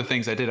 One of the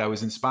things I did, I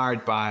was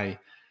inspired by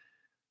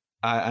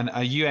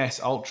a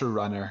US ultra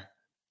runner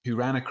who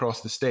ran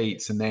across the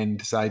States and then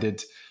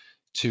decided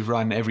to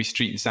run every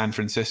street in San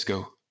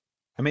Francisco.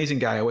 Amazing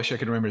guy. I wish I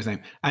could remember his name.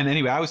 And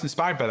anyway, I was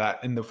inspired by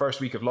that in the first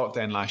week of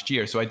lockdown last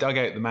year. So I dug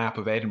out the map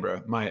of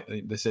Edinburgh,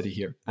 the city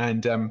here,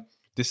 and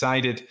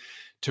decided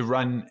to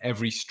run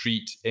every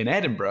street in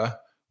Edinburgh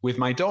with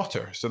my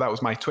daughter. So that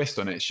was my twist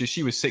on it.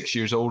 She was 6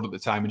 years old at the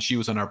time, and she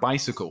was on her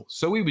bicycle.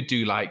 So we would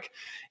do like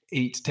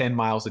 8 to 10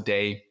 miles a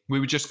day. We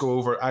would just go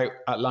over out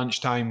at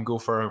lunchtime, go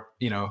for,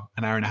 an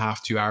hour and a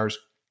half, 2 hours.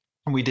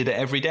 And we did it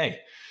every day.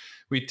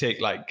 We'd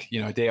take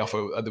a day off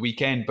at the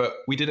weekend, but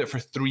we did it for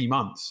 3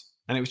 months.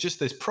 And it was just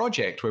this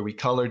project where we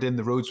colored in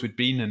the roads we'd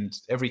been and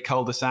every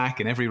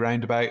cul-de-sac and every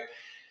roundabout.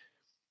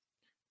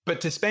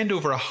 But to spend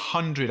over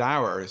 100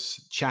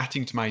 hours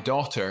chatting to my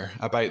daughter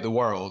about the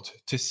world,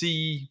 to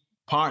see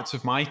parts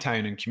of my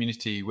town and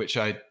community which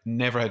I'd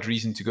never had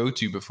reason to go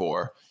to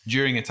before,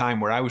 during a time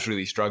where I was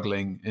really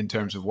struggling in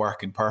terms of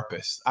work and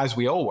purpose, as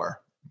we all were.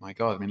 My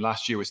God,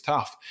 last year was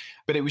tough.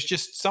 But it was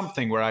just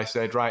something where I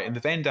said, right, in the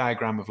Venn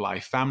diagram of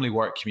life, family,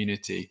 work,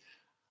 community,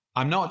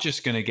 I'm not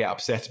just going to get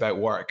upset about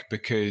work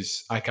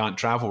because I can't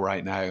travel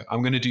right now.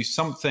 I'm going to do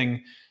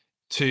something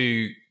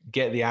to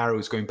get the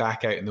arrows going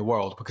back out in the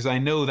world, because I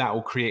know that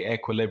will create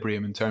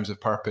equilibrium in terms of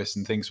purpose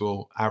and things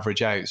will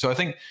average out. So I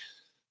think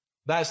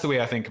that's the way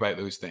I think about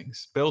those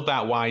things. Build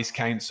that wise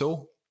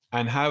counsel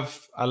and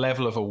have a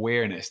level of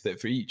awareness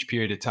that for each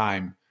period of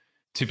time,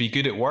 to be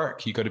good at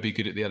work, you got to be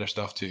good at the other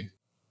stuff too.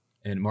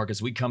 And Mark,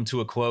 as we come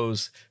to a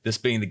close, this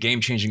being the Game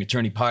Changing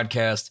Attorney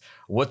podcast,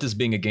 what does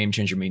being a game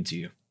changer mean to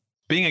you?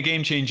 Being a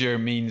game changer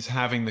means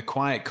having the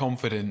quiet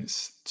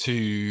confidence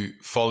to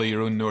follow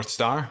your own North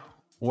Star,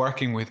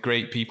 working with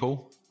great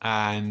people,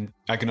 and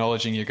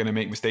acknowledging you're going to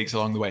make mistakes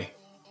along the way.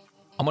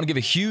 I want to give a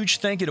huge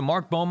thank you to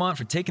Mark Beaumont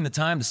for taking the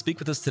time to speak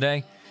with us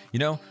today.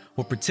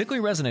 What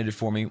particularly resonated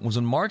for me was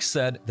when Mark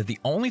said that the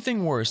only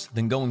thing worse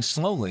than going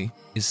slowly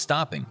is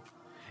stopping.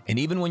 And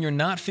even when you're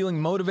not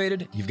feeling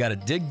motivated, you've got to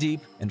dig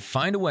deep and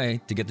find a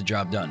way to get the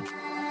job done.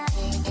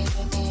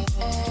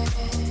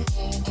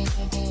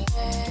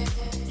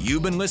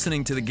 You've been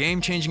listening to the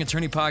Game Changing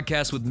Attorney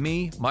podcast with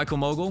me, Michael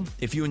Mogul.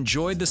 If you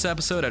enjoyed this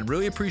episode, I'd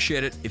really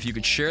appreciate it if you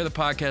could share the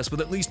podcast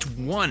with at least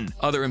one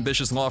other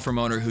ambitious law firm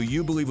owner who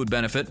you believe would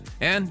benefit.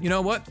 And you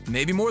know what?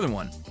 Maybe more than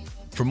one.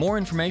 For more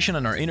information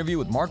on our interview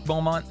with Mark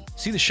Beaumont,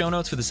 see the show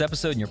notes for this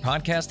episode in your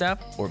podcast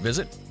app or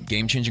visit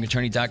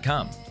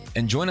GameChangingAttorney.com.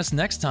 And join us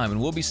next time,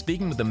 and we'll be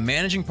speaking with the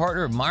managing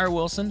partner of Meyer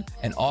Wilson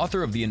and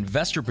author of The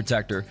Investor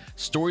Protector,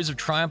 Stories of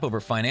Triumph Over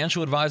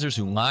Financial Advisors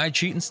Who Lie,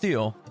 Cheat, and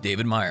Steal,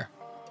 David Meyer.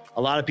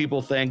 A lot of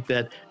people think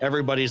that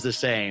everybody's the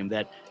same,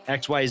 that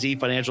XYZ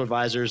financial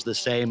advisor is the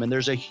same, and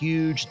there's a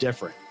huge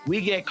difference. We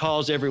get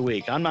calls every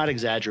week, I'm not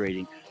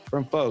exaggerating,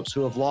 from folks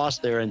who have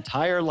lost their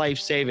entire life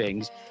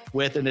savings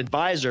with an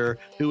advisor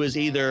who is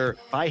either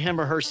by him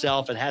or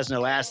herself and has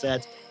no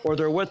assets, or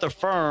they're with a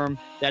firm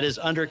that is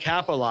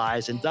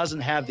undercapitalized and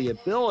doesn't have the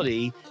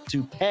ability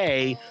to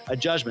pay a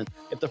judgment.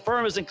 If the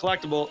firm isn't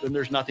collectible, then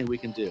there's nothing we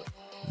can do.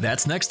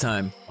 That's next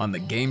time on the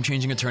Game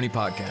Changing Attorney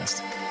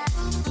podcast.